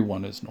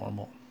everyone is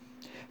normal.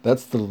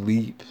 That's the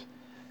leap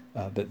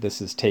that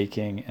this is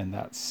taking, and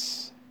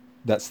that's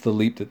the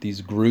leap that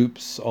these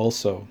groups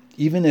also,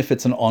 even if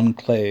it's an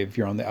enclave,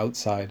 you're on the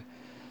outside,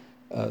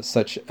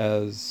 such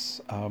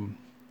as,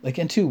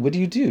 and two, what do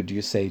you do? Do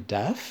you say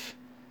deaf?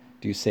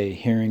 Do you say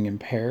hearing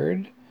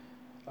impaired?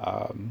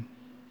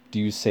 Do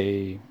you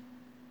say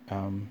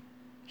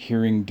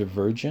hearing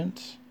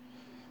divergent?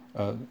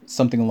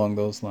 Something along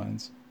those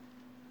lines.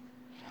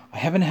 I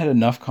haven't had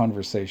enough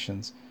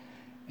conversations,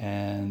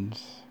 and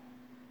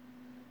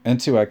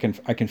two, I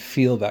can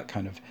feel that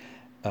kind of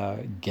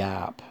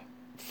gap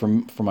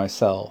for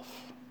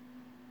myself.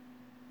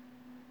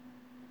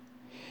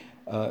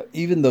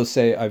 Even though,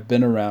 say, I've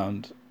been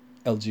around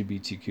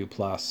LGBTQ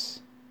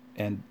plus,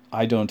 and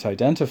I don't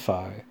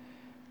identify,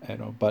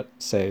 but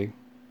say,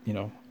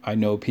 I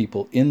know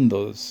people in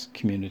those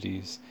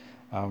communities,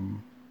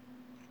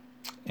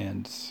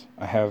 And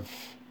I have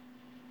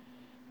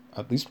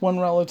at least one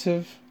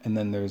relative, and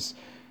then there's,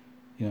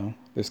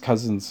 there's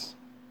cousins,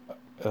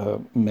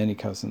 many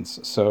cousins.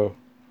 So,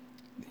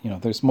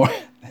 there's more.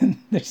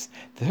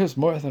 there's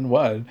more than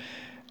one,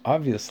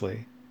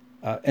 obviously,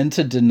 and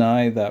to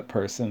deny that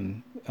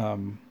person,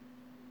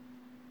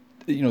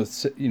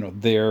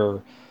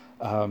 their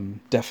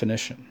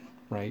definition,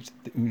 right?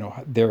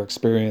 Their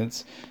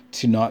experience,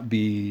 to not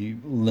be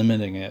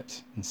limiting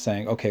it and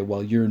saying, okay,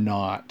 well, you're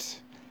not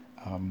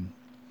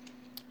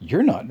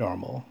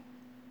normal.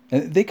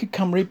 And they could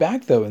come right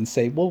back though and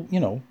say, well,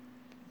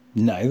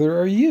 neither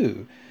are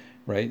you,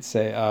 right?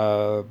 Say,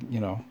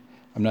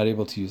 I'm not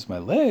able to use my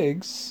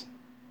legs,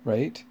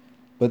 right?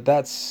 But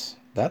that's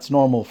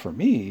normal for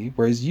me,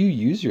 whereas you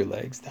use your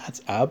legs,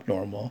 that's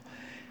abnormal.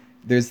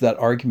 There's that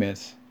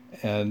argument,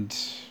 and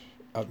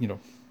uh, you know,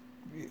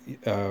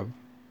 uh,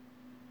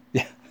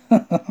 yeah,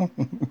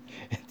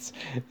 it's.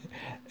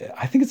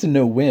 I think it's a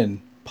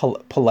no-win.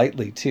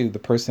 Politely too, the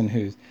person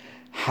who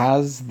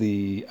has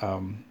the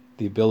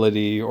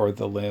ability or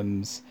the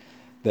limbs,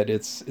 that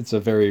it's a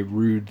very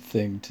rude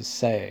thing to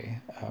say,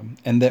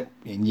 and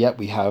yet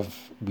we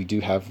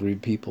do have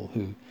rude people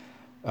who,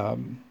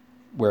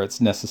 where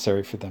it's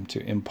necessary for them to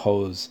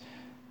impose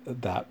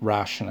that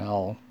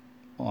rationale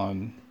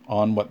on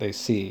what they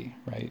see,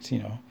 right?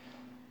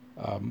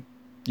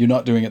 You're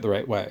not doing it the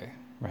right way,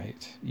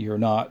 right? You're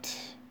not.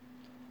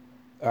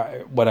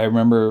 What I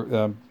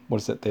remember,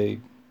 what is it?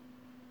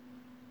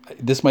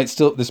 This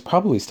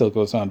probably still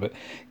goes on, but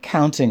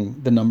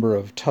counting the number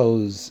of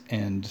toes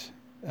and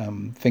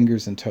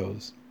fingers and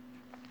toes,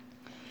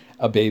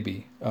 a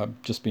baby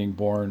just being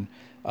born,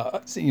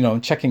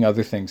 checking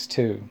other things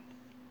too.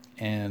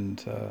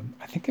 And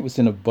I think it was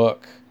in a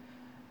book.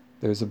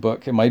 There's a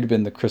book. It might have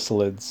been the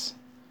Chrysalids,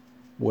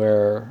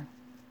 where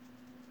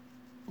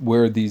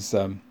these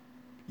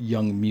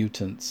young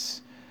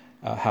mutants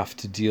have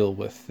to deal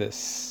with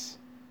this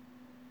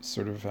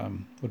sort of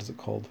what is it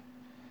called?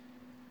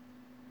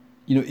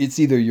 It's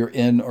either you're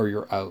in or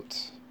you're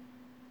out.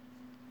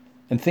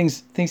 And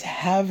things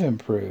have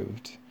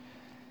improved,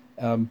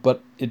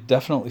 but it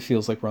definitely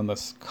feels like we're on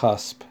this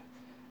cusp,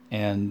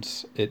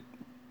 and it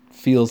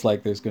feels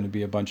like there's going to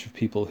be a bunch of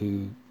people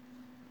who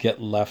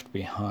get left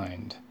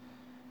behind,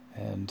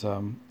 and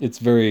it's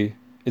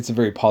a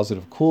very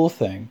positive, cool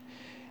thing.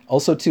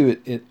 Also, too,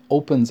 it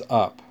opens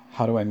up.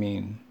 How do I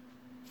mean?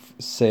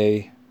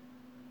 Say,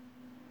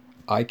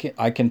 I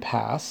can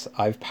pass.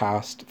 I've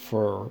passed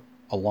for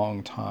a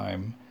long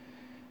time,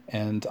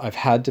 and I've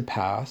had to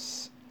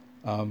pass.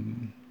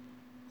 Um,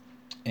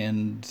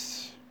 and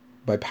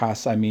by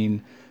pass, I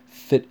mean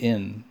fit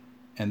in,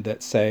 and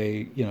that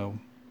say,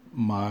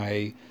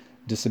 my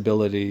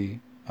disability,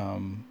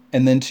 and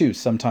then too,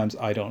 sometimes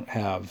I don't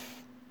have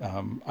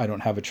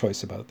a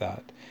choice about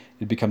that.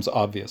 It becomes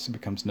obvious. It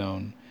becomes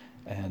known,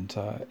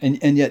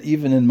 and yet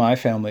even in my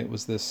family, it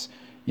was this,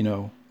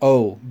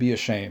 oh, be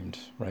ashamed,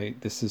 right?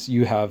 This is,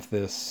 you have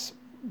this,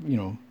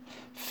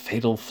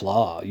 fatal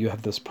flaw. You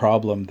have this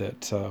problem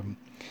that,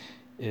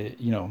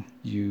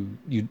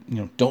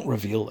 don't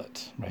reveal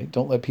it, right?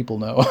 Don't let people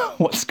know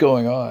what's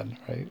going on,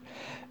 right?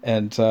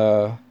 And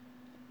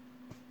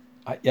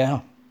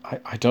yeah,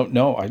 I don't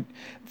know.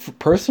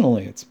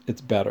 Personally,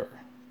 it's better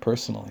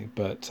personally,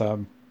 but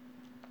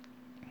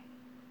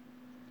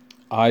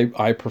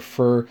I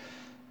prefer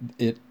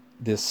it,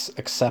 this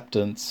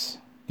acceptance,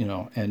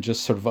 and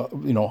just sort of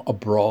a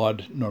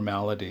broad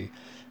normality,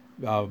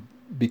 uh,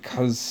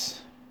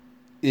 because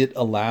it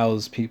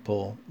allows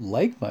people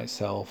like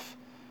myself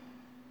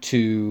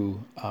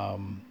to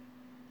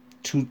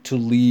to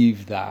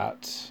leave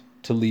that,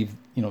 to leave,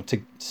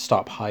 to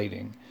stop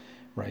hiding,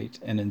 right,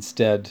 and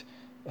instead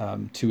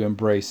to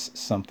embrace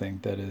something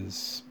that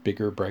is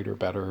bigger, brighter,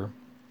 better.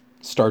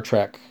 Star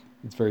Trek.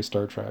 It's very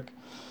Star Trek.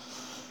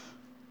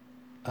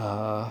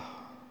 Uh,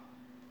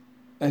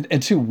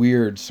 and too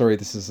weird. Sorry,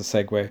 this is a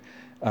segue.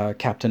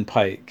 Captain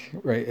Pike,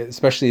 right?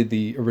 Especially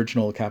the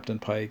original Captain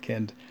Pike,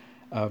 and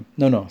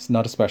no, it's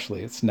not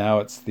especially. It's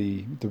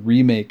the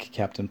remake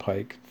Captain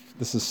Pike.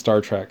 This is Star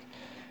Trek.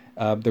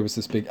 There was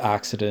this big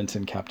accident,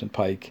 and Captain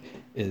Pike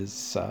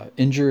is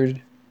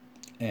injured,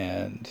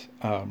 and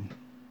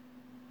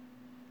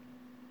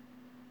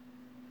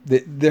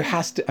there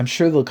has to. I'm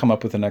sure they'll come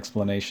up with an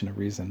explanation, a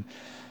reason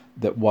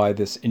that why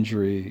this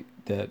injury,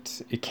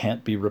 that it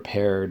can't be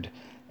repaired,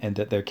 and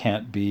that there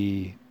can't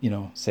be,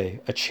 say,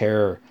 a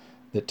chair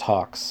that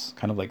talks,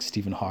 kind of like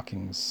Stephen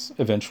Hawking's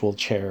eventual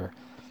chair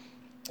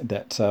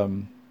that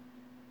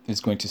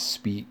is going to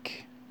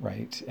speak,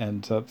 right?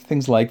 And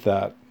things like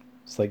that.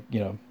 It's like,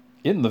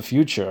 in the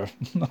future.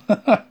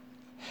 The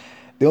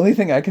only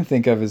thing I can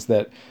think of is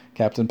that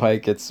Captain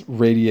Pike gets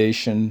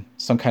radiation,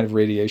 some kind of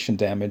radiation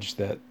damage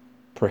that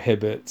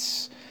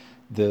prohibits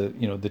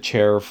the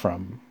chair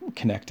from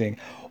connecting,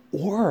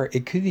 or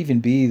it could even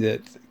be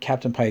that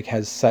Captain Pike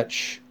has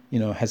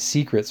has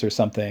secrets or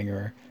something,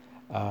 or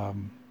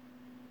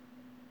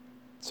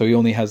so he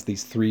only has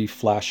these three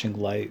flashing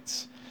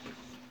lights.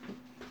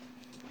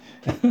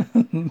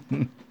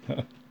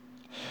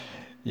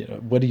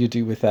 What do you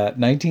do with that?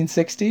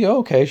 1960? Oh,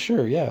 okay,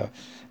 sure, yeah.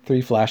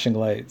 Three flashing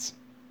lights.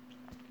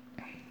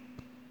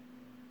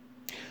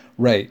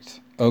 Right.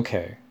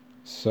 Okay.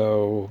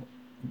 So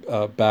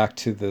back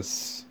to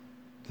this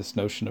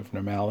notion of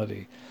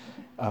normality.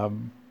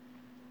 Um,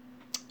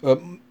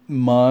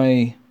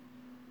 my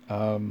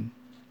I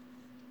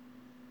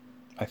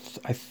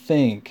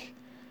think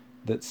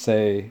that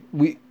say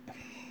we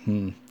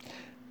hmm,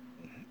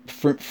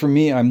 for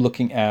me, I'm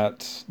looking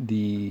at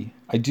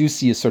I do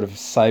see a sort of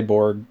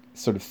cyborg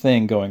sort of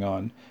thing going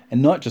on,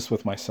 and not just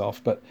with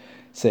myself, but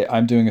say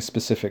I'm doing a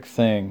specific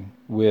thing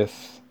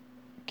with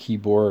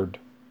keyboard,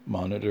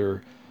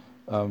 monitor,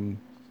 um,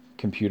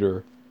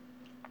 computer,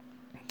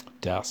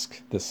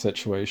 desk, this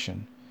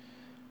situation,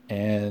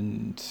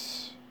 and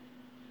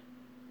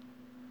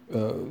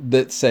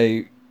that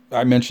say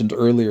I mentioned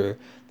earlier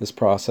this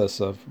process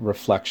of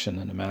reflection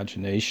and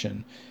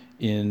imagination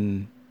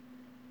in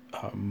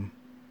um,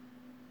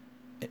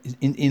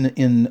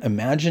 in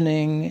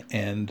imagining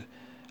and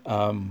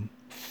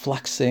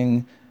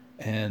flexing,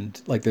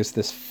 and like there's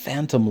this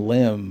phantom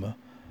limb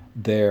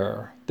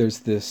there. There's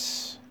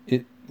this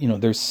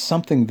there's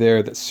something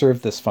there that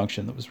served this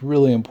function that was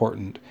really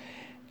important,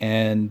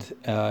 and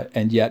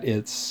yet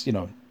it's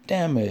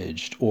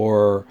damaged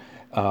or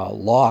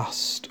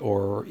lost,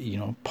 or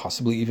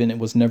possibly even it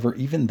was never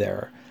even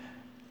there.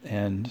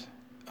 And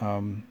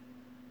um,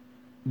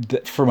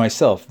 for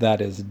myself, that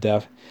is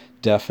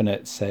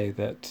definite. Say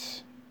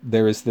that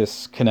there is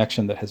this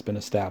connection that has been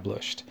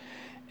established,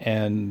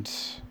 and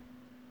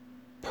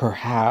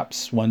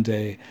perhaps one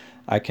day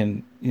I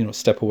can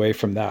step away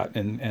from that,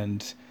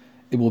 and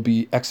it will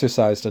be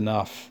exercised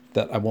enough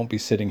that I won't be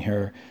sitting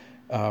here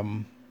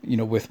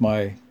with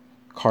my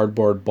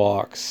cardboard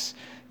box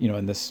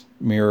and this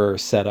mirror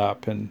set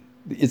up, and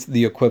it's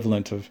the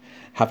equivalent of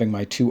having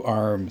my two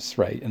arms,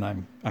 right, and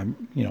I'm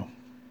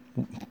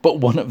but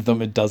one of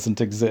them, it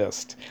doesn't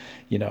exist,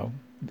 you know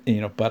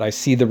but I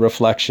see the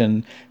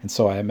reflection, and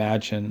so I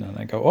imagine, and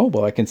I go, oh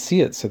well, I can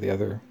see it, so the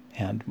other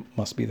hand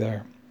must be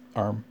there,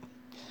 arm.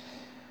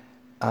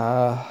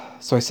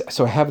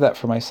 So I have that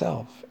for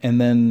myself, and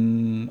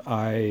then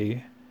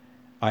I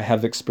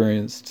have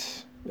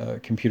experienced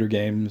computer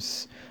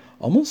games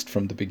almost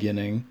from the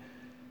beginning,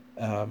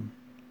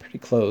 pretty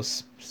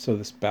close. So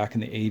this back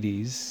in the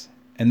 '80s,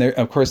 and there,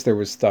 of course, there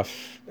was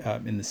stuff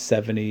in the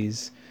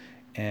 '70s,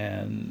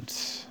 and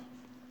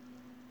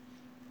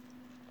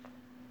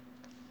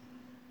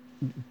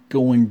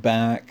going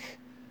back,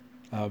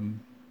 um,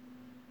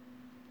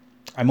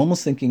 I'm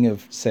almost thinking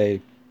of,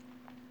 say,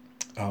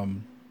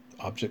 um,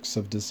 objects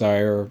of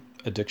desire,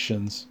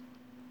 addictions,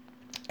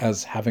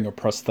 as having a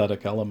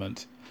prosthetic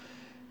element.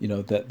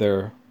 That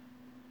they're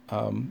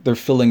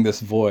filling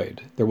this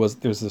void.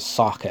 There's a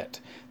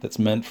socket that's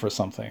meant for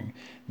something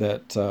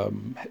that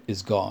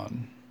is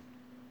gone.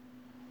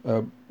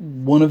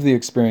 One of the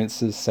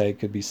experiences, say,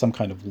 could be some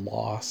kind of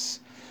loss,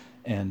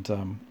 and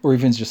or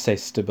even just say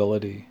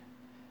stability.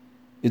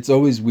 It's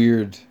always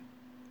weird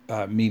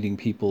meeting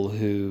people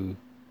who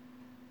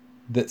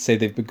that say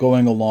they've been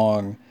going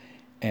along,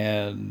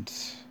 and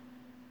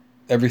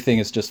everything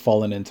has just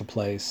fallen into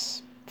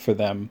place for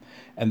them,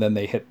 and then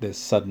they hit this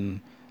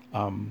sudden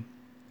um,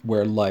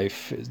 where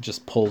life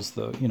just pulls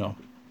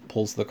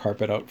the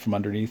carpet out from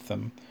underneath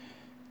them.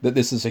 That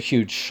this is a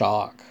huge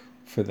shock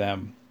for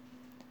them,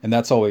 and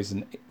that's always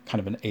kind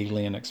of an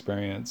alien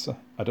experience.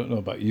 I don't know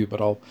about you, but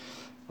I'll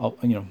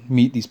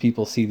meet these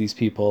people, see these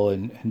people,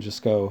 and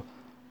just go,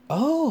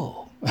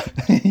 oh,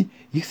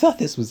 you thought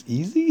this was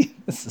easy?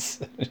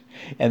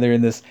 And they're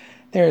in this,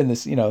 they're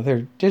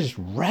just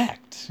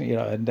wrecked,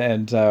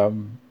 and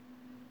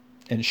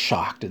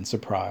shocked and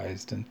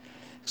surprised, and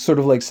sort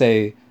of like,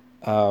 say,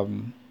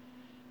 um,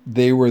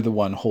 they were the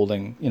one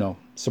holding,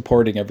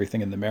 supporting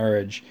everything in the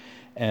marriage,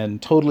 and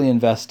totally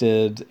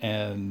invested,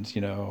 and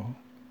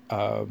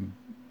um,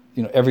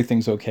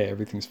 everything's okay,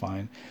 everything's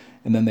fine,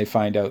 and then they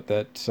find out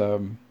that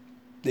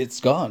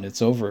it's gone,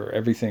 it's over,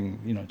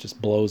 everything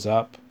just blows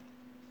up.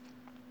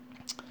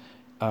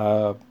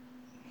 Uh,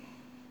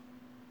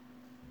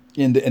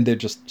 and they're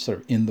just sort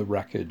of in the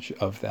wreckage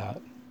of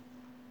that.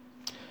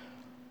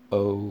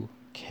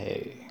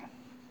 Okay,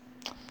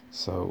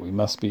 so we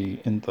must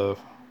be in the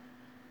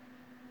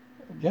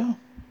yeah,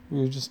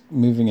 we're just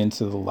moving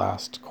into the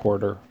last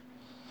quarter,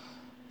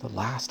 the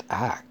last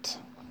act.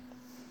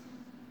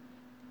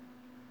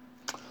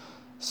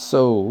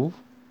 So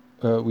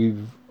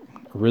we've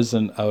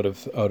risen out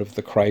of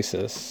the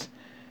crisis,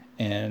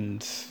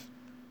 and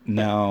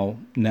now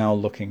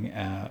looking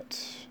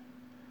at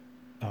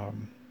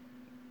um,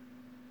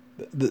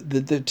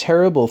 the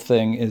terrible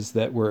thing is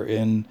that we're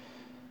in,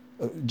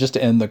 just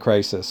to end the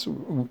crisis,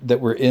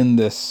 that we're in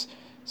this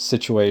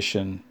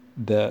situation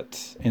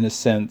that, in a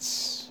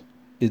sense,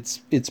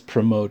 it's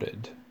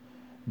promoted,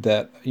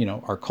 that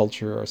our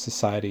culture, our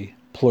society,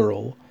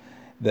 plural,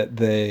 that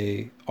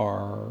they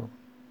are,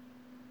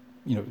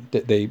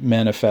 that they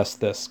manifest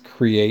this,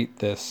 create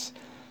this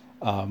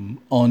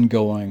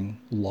ongoing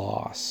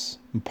loss.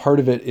 And part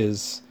of it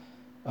is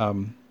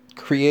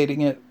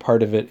creating it,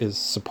 part of it is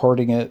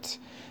supporting it,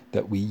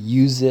 that we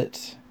use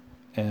it,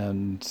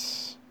 and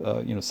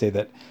say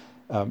that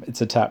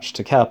it's attached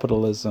to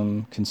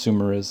capitalism,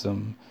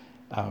 consumerism,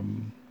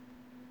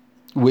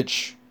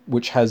 which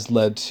has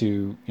led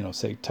to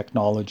say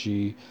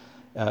technology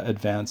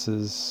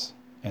advances,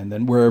 and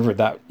then wherever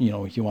that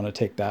you want to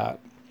take that,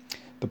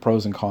 the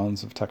pros and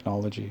cons of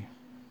technology.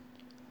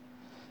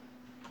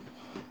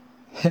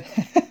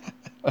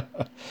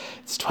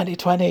 It's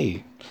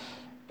 2020.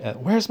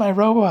 Where's my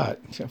robot?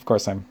 Of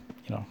course,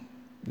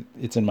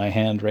 it's in my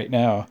hand right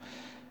now.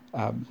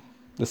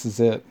 This is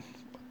it.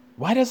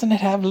 Why doesn't it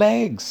have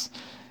legs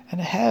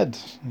and a head?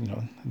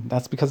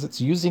 That's because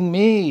it's using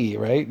me,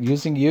 right?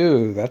 Using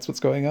you. That's what's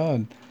going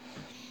on.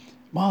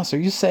 Moss, are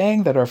you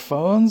saying that our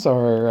phones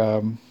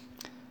are,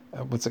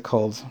 what's it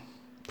called?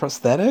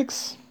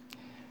 Prosthetics?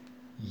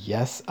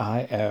 Yes,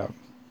 I am.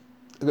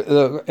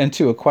 And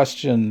to a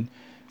question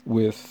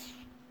with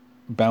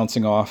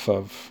bouncing off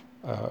of,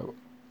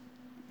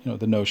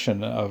 the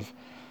notion of,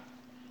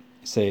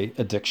 say,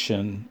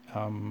 addiction,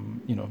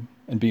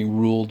 and being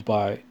ruled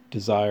by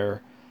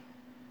desire,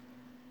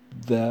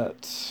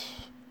 that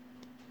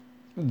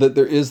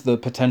there is the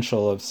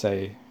potential of,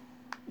 say,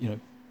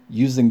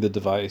 using the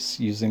device,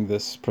 using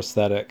this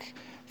prosthetic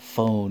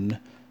phone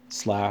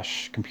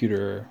 /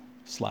 computer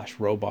 /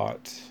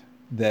 robot,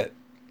 that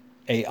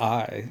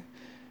AI,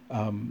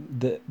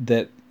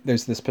 that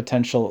there's this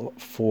potential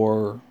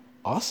for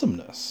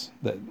awesomeness,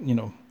 that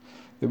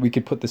that we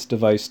could put this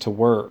device to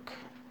work.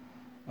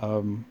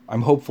 I'm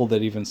hopeful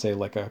that even, say,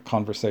 like a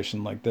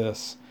conversation like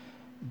this,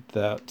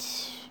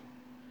 that's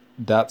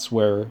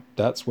where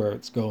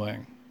it's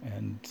going,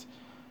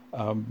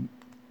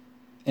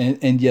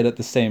 and yet at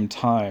the same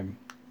time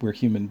we're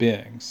human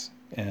beings,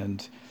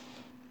 and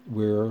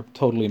we're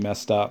totally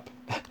messed up.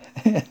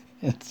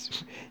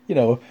 It's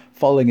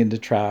falling into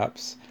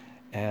traps,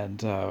 and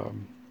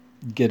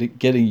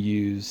getting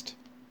used.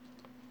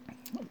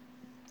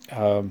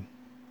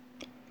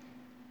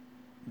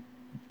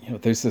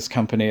 There's this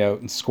company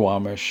out in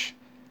Squamish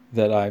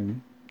that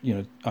I'm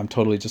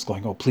totally just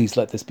going, oh, please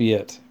let this be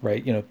it,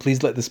 right?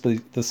 Please let this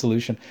be the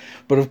solution.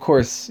 But of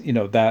course,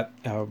 that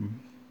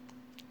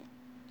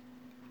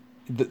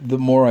the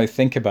more I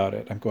think about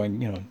it, I'm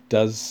going,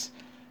 does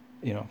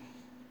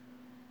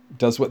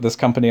what this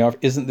company offer,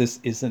 isn't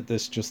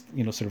this just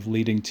sort of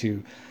leading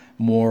to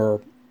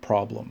more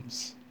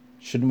problems?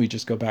 Shouldn't we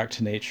just go back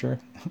to nature?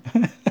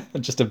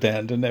 Just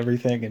abandon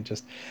everything and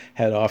just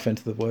head off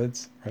into the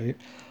woods, right?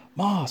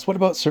 Moss, what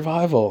about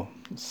survival?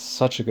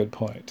 Such a good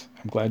point.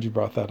 I'm glad you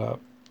brought that up.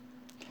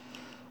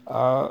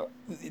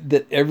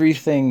 That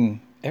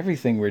everything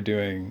we're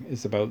doing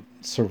is about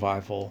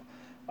survival.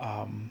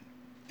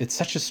 It's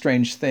such a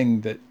strange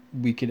thing that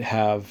we could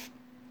have,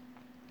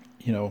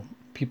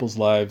 people's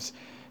lives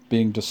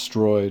being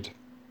destroyed.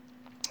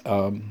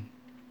 And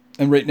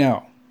right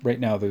now,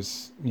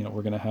 there's,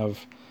 we're going to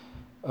have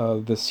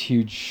this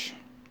huge,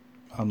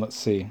 let's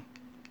see,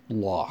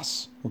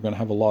 loss. We're going to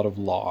have a lot of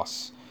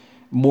loss,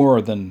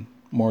 more than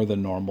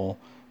normal.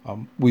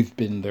 We've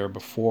been there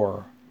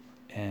before,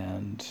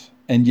 and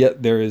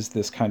yet there is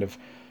this kind of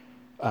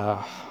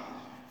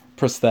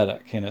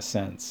prosthetic, in a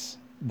sense,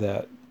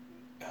 that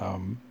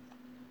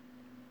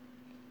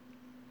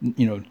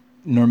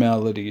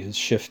normality has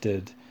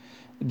shifted.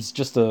 It was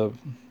just a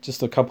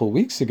couple of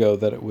weeks ago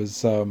that it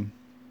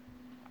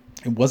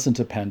wasn't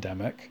a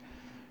pandemic,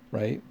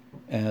 right?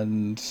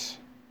 And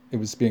it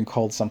was being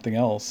called something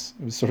else.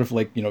 It was sort of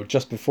like,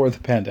 just before the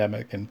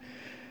pandemic, and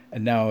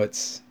now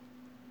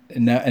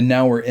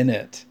now we're in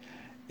it,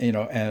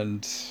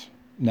 and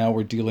now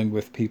we're dealing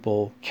with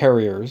people,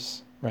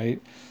 carriers,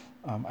 right?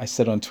 I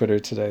said on Twitter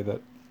today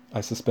that I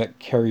suspect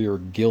carrier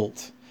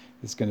guilt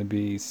is going to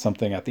be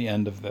something at the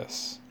end of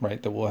this,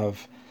 right? That we'll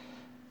have,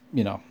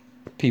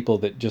 people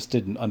that just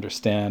didn't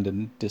understand,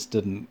 and just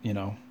didn't,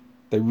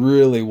 they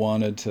really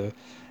wanted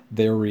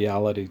their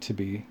reality to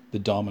be the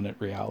dominant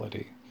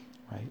reality,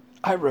 right?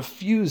 I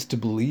refuse to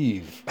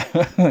believe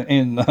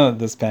in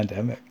this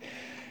pandemic.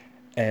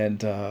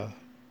 And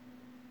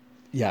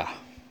yeah,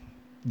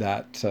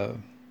 that's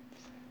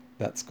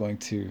going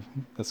to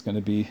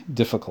be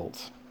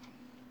difficult.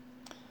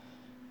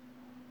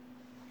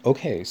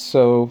 Okay,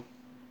 so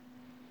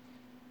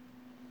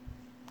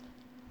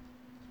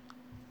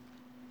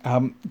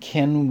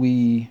can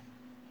we,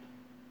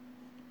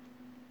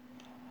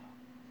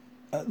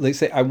 let's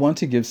say I want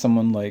to give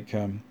someone like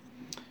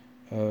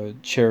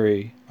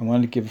Cherry, I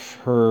want to give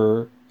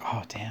her,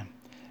 oh damn,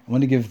 I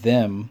want to give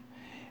them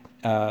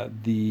I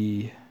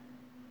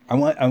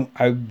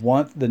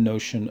want the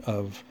notion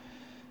of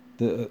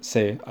the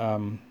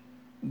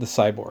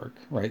cyborg,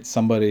 right?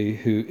 Somebody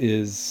who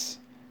is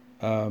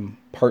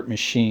part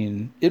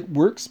machine. It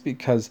works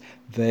because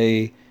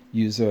they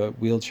use a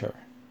wheelchair.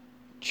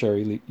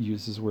 Cherry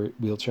uses a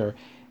wheelchair,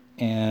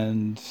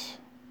 and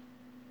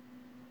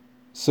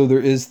so there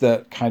is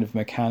that kind of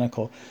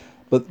mechanical.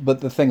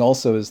 But the thing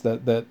also is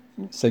that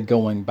say,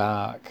 going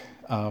back,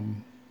 I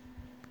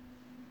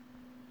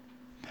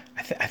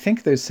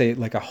think there's, say,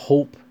 like a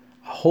hope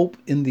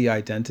in the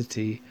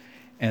identity,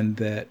 and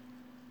that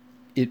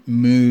it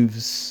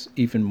moves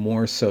even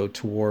more so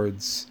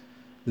towards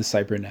the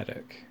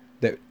cybernetic,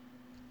 that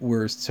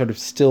we're sort of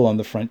still on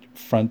the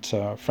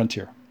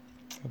frontier,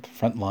 at the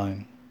front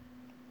line.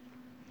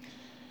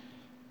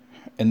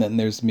 And then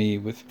there's me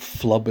with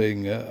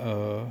flubbing,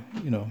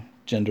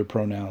 gender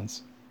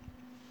pronouns.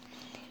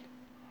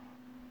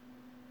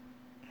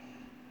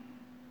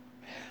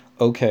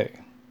 Okay,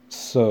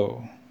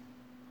 so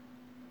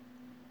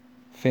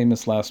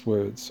famous last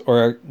words,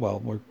 or well,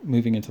 we're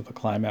moving into the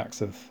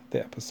climax of the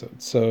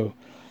episode. So,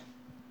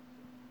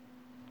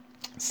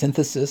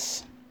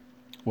 synthesis.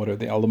 What are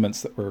the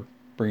elements that we're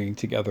bringing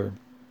together?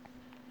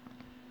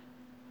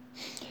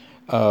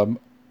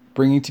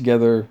 Bringing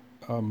together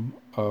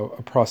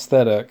a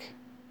prosthetic,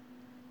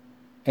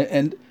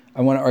 and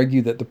I want to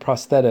argue that the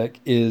prosthetic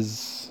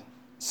is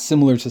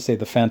similar to, say,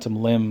 the phantom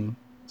limb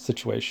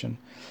situation,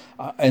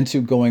 and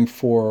to going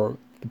for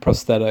the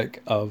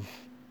prosthetic of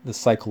the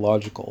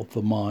psychological,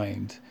 the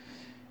mind,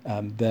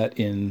 that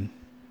in,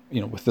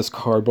 with this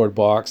cardboard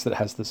box that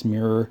has this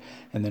mirror,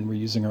 and then we're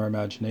using our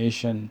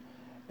imagination,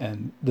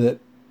 and that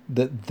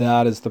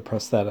is the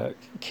prosthetic.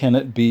 Can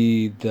it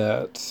be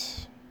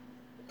that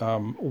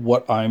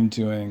what I'm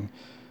doing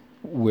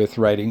with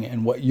writing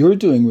and what you're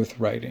doing with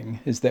writing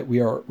is that we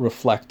are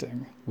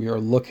reflecting, we are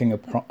looking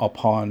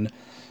upon,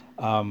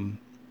 in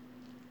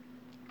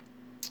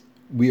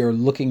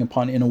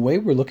a way,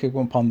 we're looking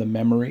upon the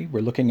memory,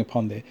 we're looking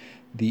upon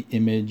the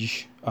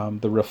image,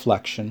 the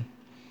reflection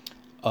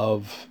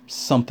of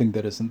something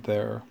that isn't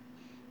there.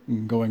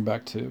 Going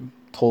back to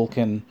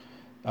Tolkien,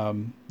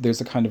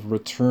 there's a kind of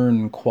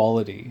return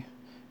quality,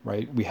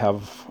 right? We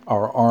have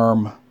our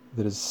arm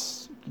that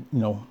is,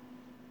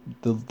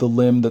 the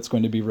limb that's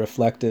going to be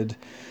reflected,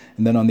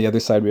 and then on the other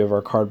side we have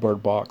our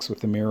cardboard box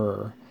with the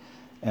mirror,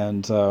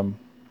 and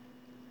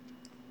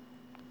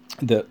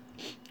that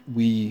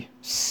we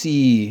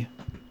see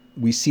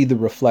the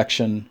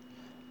reflection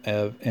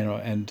of,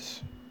 and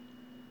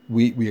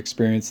we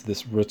experience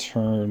this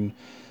return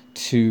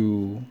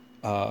to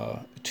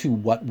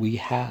what we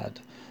had,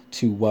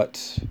 to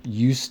what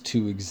used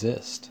to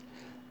exist,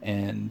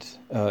 and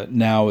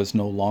now is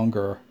no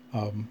longer.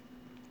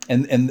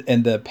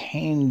 And the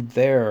pain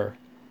there,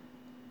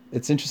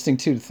 it's interesting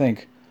too to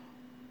think,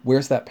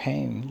 where's that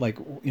pain? Like,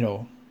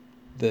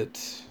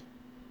 that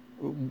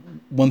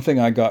one thing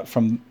I got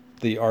from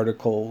the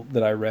article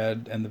that I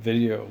read and the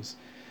videos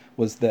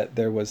was that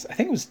there was, I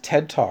think it was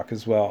TED Talk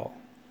as well,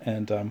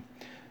 and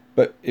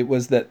but it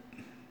was that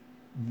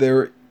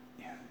there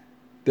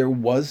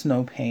was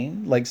no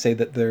pain. Like, say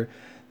that the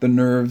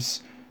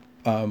nerves,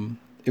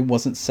 it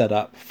wasn't set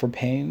up for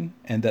pain,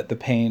 and that the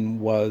pain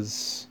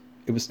was,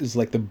 it was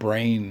like the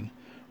brain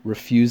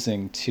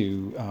refusing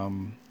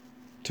to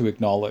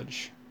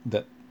acknowledge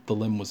that the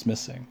limb was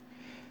missing,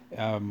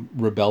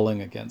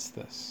 rebelling against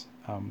this.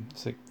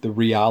 It's like the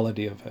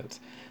reality of it.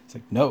 It's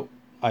like, no,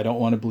 I don't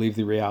want to believe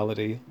the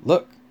reality.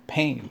 Look,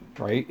 pain,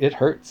 right? It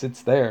hurts.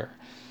 It's there.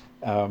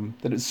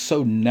 That it's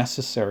so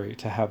necessary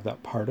to have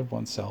that part of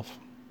oneself.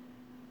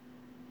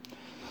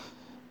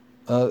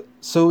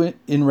 So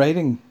in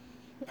writing,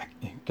 I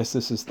guess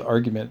this is the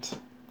argument,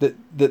 that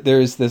there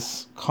is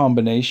this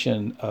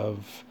combination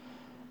of,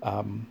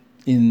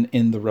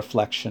 in the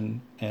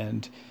reflection,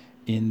 and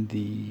in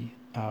the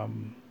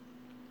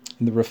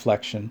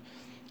reflection,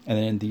 and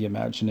in the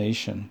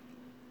imagination,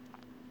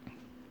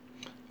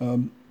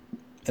 and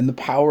the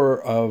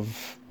power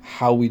of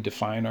how we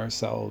define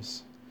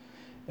ourselves.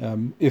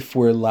 If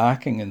we're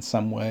lacking in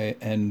some way,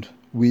 and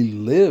we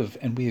live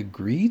and we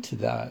agree to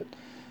that,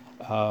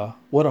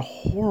 what a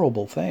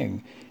horrible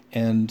thing.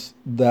 And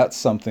that's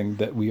something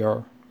that we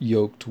are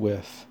yoked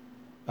with,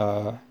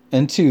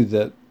 and two,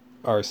 that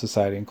our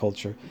society and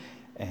culture,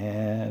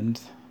 and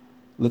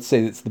let's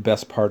say it's the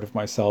best part of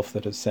myself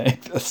that is saying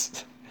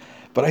this,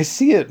 but I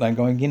see it and I'm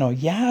going,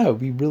 yeah,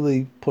 we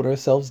really put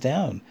ourselves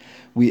down.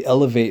 We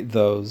elevate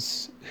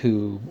those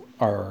who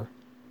are,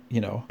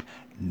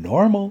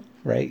 normal,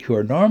 right? Who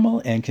are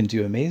normal and can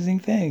do amazing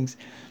things,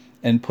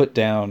 and put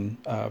down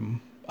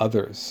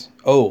others.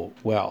 Oh,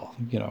 well,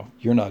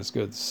 you're not as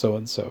good as so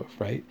and so,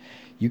 right?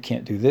 You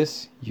can't do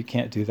this, you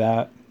can't do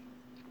that.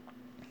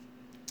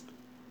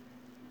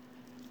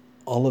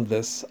 All of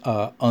this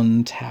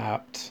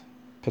untapped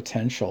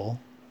potential.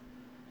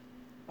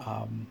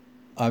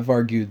 I've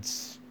argued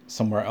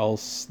somewhere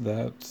else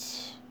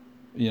that,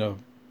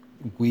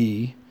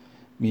 we,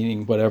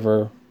 meaning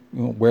whatever,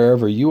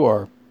 wherever you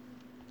are,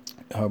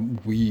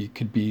 we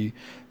could be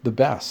the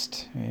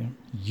best.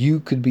 You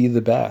could be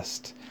the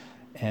best,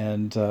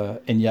 and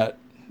yet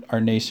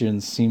our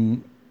nations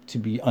seem to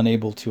be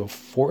unable to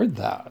afford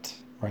that.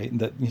 Right?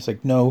 That it's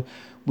like, no,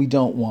 we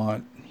don't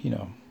want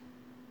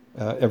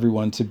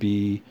everyone to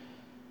be,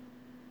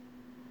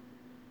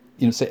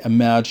 say,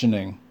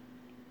 imagining,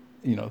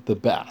 the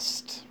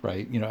best,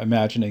 right?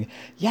 Imagining,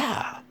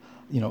 yeah,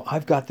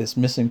 I've got this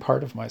missing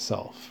part of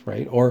myself,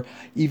 right? Or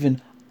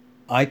even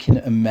I can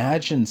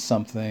imagine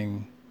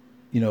something,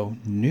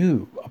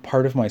 new, a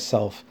part of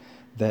myself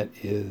that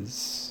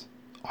is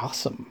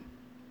awesome,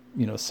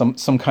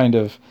 some kind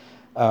of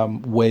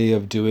way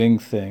of doing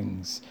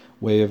things,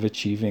 way of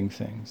achieving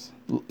things,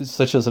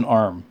 such as an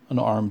arm. An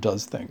arm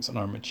does things. An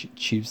arm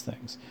achieves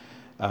things.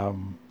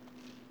 Um,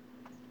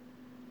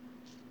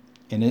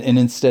 and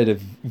instead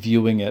of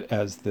viewing it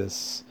as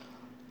this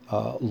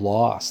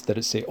loss, that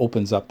it say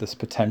opens up this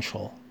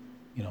potential,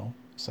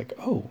 it's like,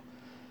 oh,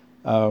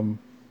 um,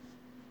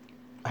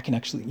 I can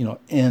actually,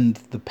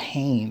 end the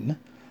pain.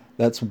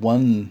 That's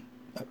one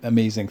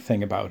amazing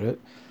thing about it.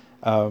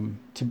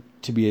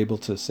 To be able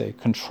to say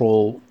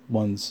control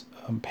one's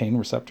pain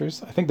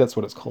receptors. I think that's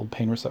what it's called,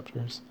 pain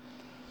receptors.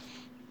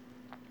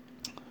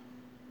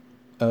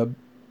 But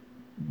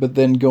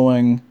then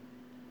going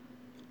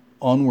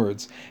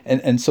onwards,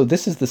 and so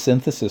this is the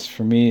synthesis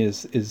for me,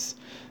 is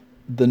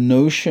the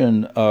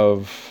notion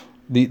of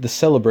the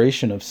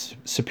celebration of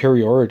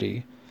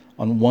superiority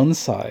on one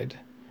side,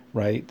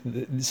 right?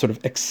 Sort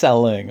of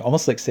excelling,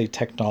 almost like, say,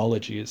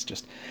 technology is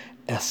just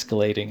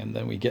escalating, and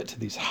then we get to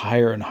these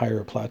higher and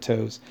higher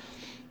plateaus.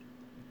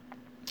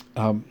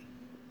 But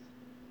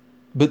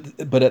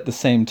at the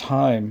same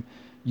time,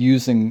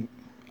 using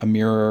a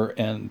mirror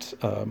and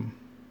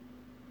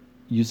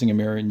using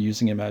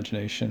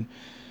imagination,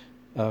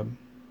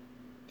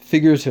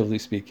 figuratively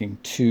speaking,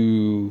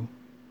 to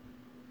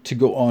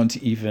go on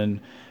to even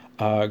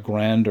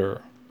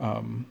grander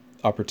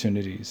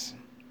opportunities,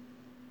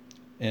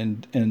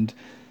 and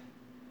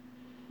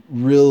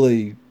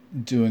really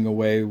doing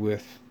away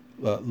with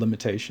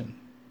limitation.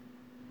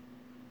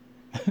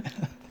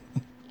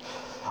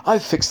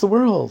 I've fixed the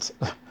world.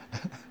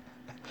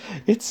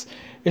 it's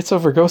it's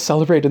over. Go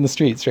celebrate in the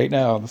streets right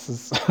now. This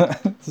is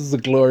this is a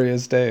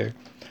glorious day.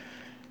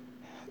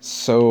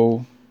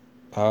 So,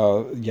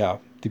 yeah,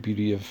 the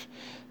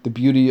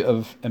beauty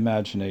of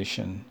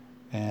imagination,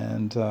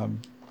 and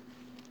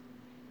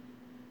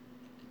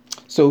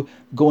so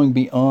going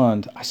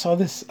beyond. I saw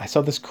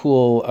this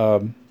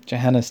cool.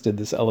 Johannes did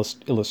this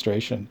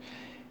illustration,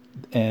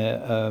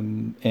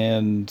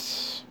 and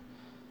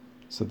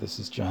so this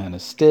is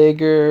Johannes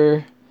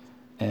Steger,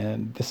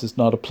 and this is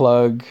not a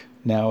plug.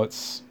 Now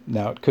it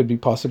could be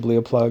possibly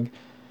a plug.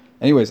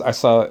 Anyways, I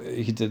saw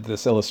he did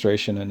this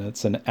illustration, and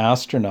it's an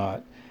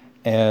astronaut,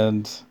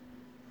 and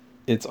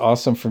it's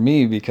awesome for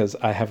me because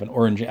I have an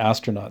orange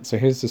astronaut. So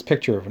here's this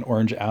picture of an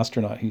orange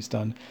astronaut he's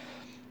done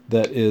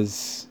that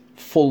is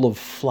full of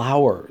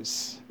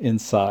flowers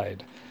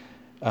inside.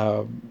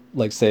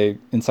 Like, say,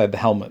 inside the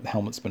helmet. The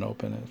helmet's been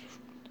open, and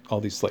all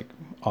these like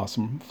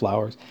awesome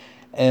flowers.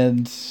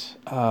 And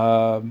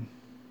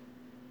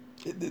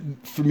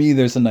for me,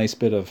 there's a nice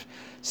bit of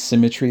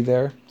symmetry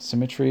there.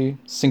 Symmetry,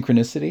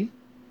 synchronicity,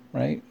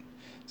 right?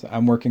 So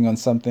I'm working on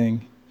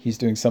something, he's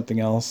doing something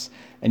else,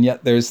 and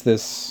yet there's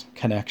this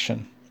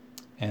connection.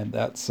 And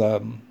that's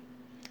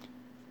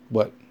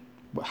what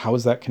how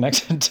is that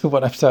connected to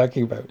what I'm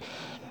talking about?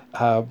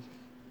 Uh,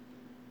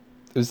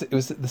 it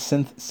was the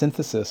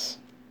synthesis.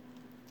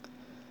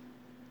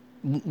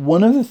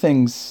 One of the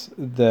things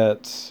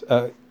that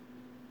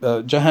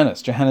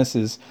Johannes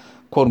is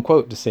quote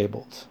unquote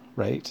disabled,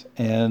 right?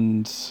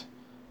 And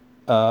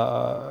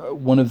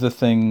one of the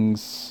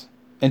things,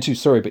 and too,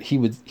 sorry, but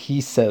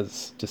he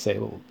says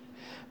disabled,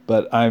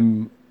 but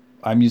I'm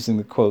using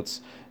the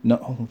quotes.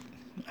 No,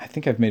 I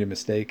think I've made a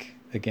mistake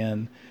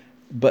again,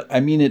 but I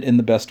mean it in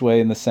the best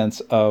way, in the sense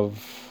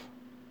of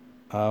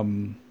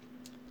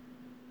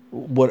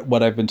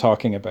what I've been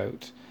talking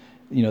about.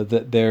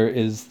 That there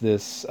is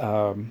this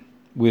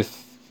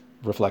with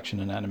reflection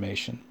and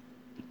animation,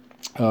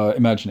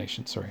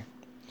 imagination. Sorry,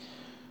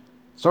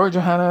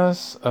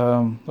 Johannes.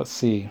 Let's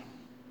see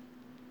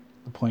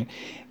the point.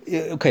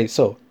 Okay,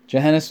 so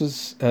Johannes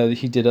was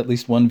he did at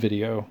least one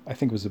video. I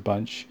think it was a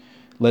bunch.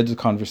 Led to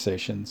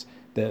conversations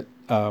that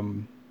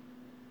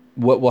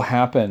what will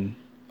happen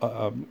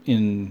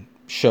in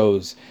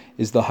shows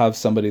is they'll have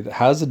somebody that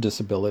has a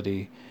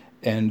disability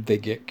and they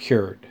get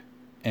cured,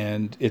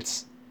 and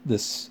it's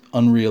this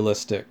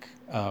unrealistic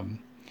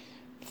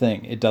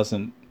thing. It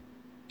doesn't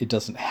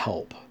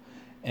help,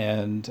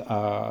 and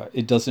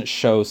it doesn't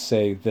show,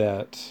 say,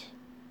 that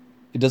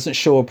it doesn't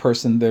show a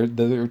person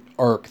their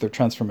arc, their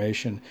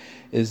transformation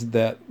is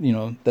that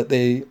that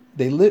they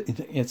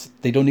live.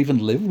 They don't even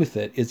live with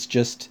it. It's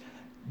just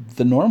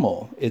the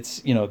normal.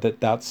 It's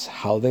that's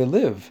how they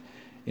live.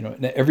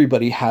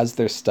 Everybody has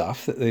their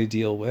stuff that they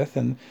deal with,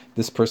 and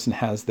this person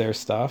has their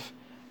stuff.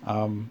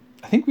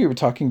 I think we were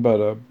talking about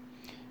a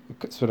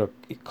sort of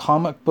a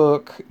comic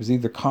book. It was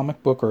either a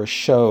comic book or a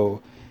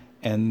show,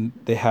 and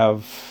they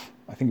have,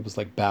 I think it was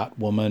like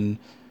Batwoman,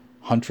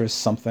 Huntress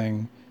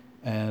something,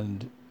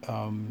 and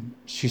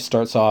she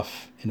starts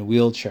off in a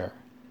wheelchair,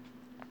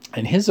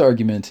 and his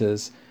argument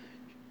is,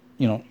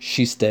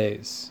 she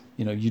stays.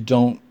 You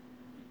don't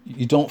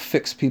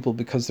fix people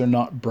because they're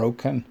not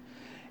broken,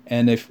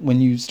 and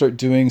when you start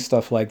doing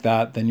stuff like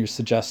that, then you're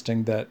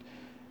suggesting that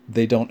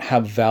they don't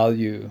have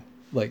value.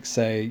 Like,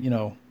 say,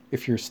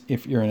 if you're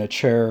in a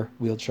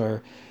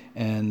wheelchair,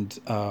 and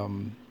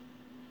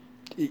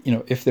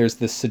if there's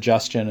this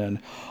suggestion, and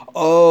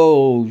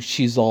oh,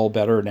 she's all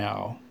better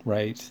now,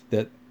 right?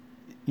 That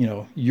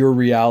your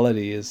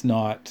reality is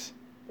not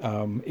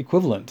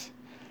equivalent.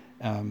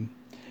 Um,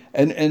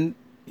 and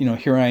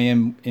here I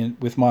am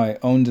with my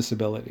own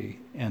disability,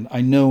 and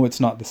I know it's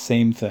not the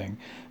same thing,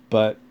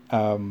 but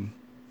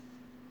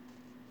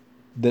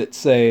that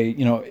say,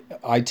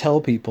 I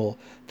tell people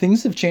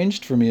things have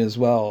changed for me as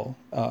well.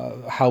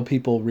 How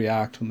people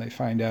react when they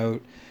find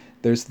out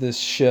there's this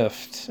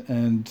shift,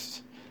 and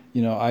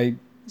I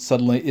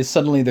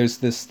suddenly there's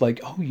this like,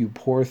 oh, you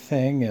poor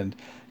thing, and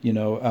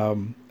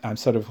I'm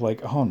sort of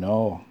like, oh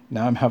no,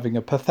 now I'm having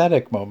a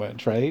pathetic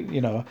moment, right?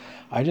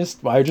 I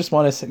just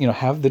want to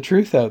have the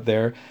truth out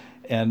there,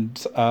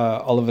 and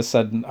all of a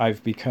sudden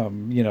I've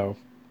become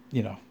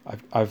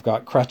I've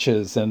got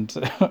crutches and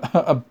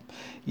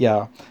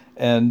yeah,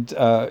 and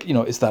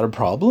is that a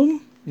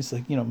problem? He's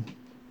like,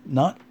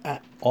 not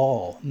at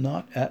all,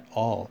 not at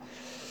all.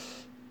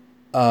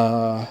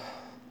 Uh,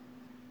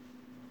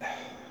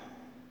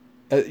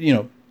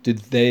 did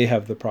they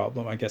have the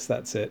problem? I guess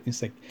that's it.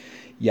 He's like,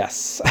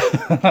 yes,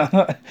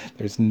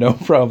 there's no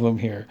problem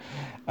here.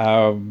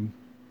 Um,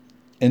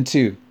 and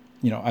two,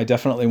 I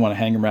definitely want to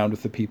hang around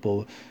with the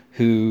people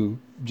who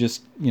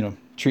just,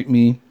 treat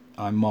me,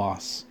 I'm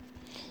Moss.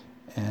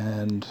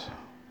 And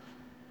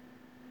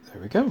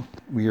there we go.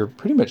 We are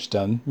pretty much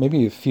done.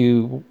 Maybe a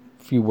few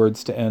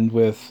words to end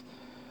with.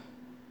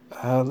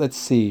 Let's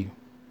see.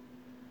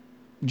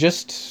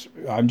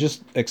 I'm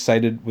just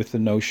excited with the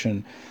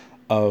notion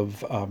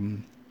of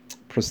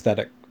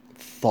prosthetic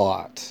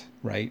thought,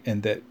 right?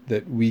 And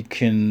that we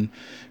can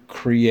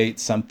create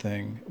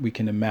something, we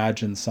can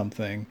imagine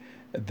something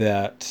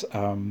that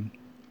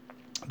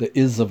that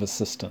is of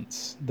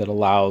assistance, that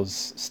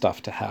allows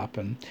stuff to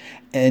happen,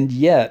 and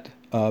yet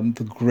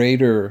the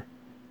greater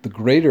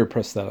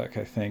prosthetic,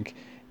 I think,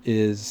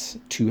 is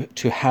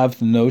to have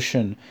the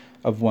notion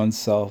of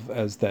oneself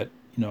as that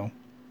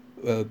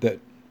that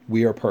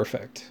we are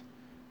perfect.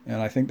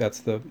 And I think that's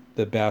the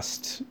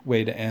best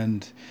way to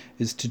end,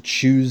 is to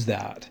choose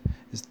that,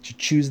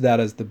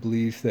 as the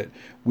belief that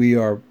we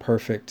are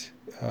perfect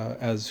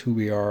as who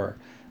we are.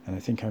 And I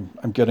think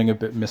I'm getting a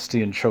bit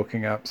misty and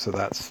choking up, so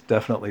that's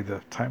definitely the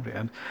time to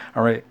end.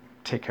 All right,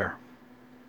 take care.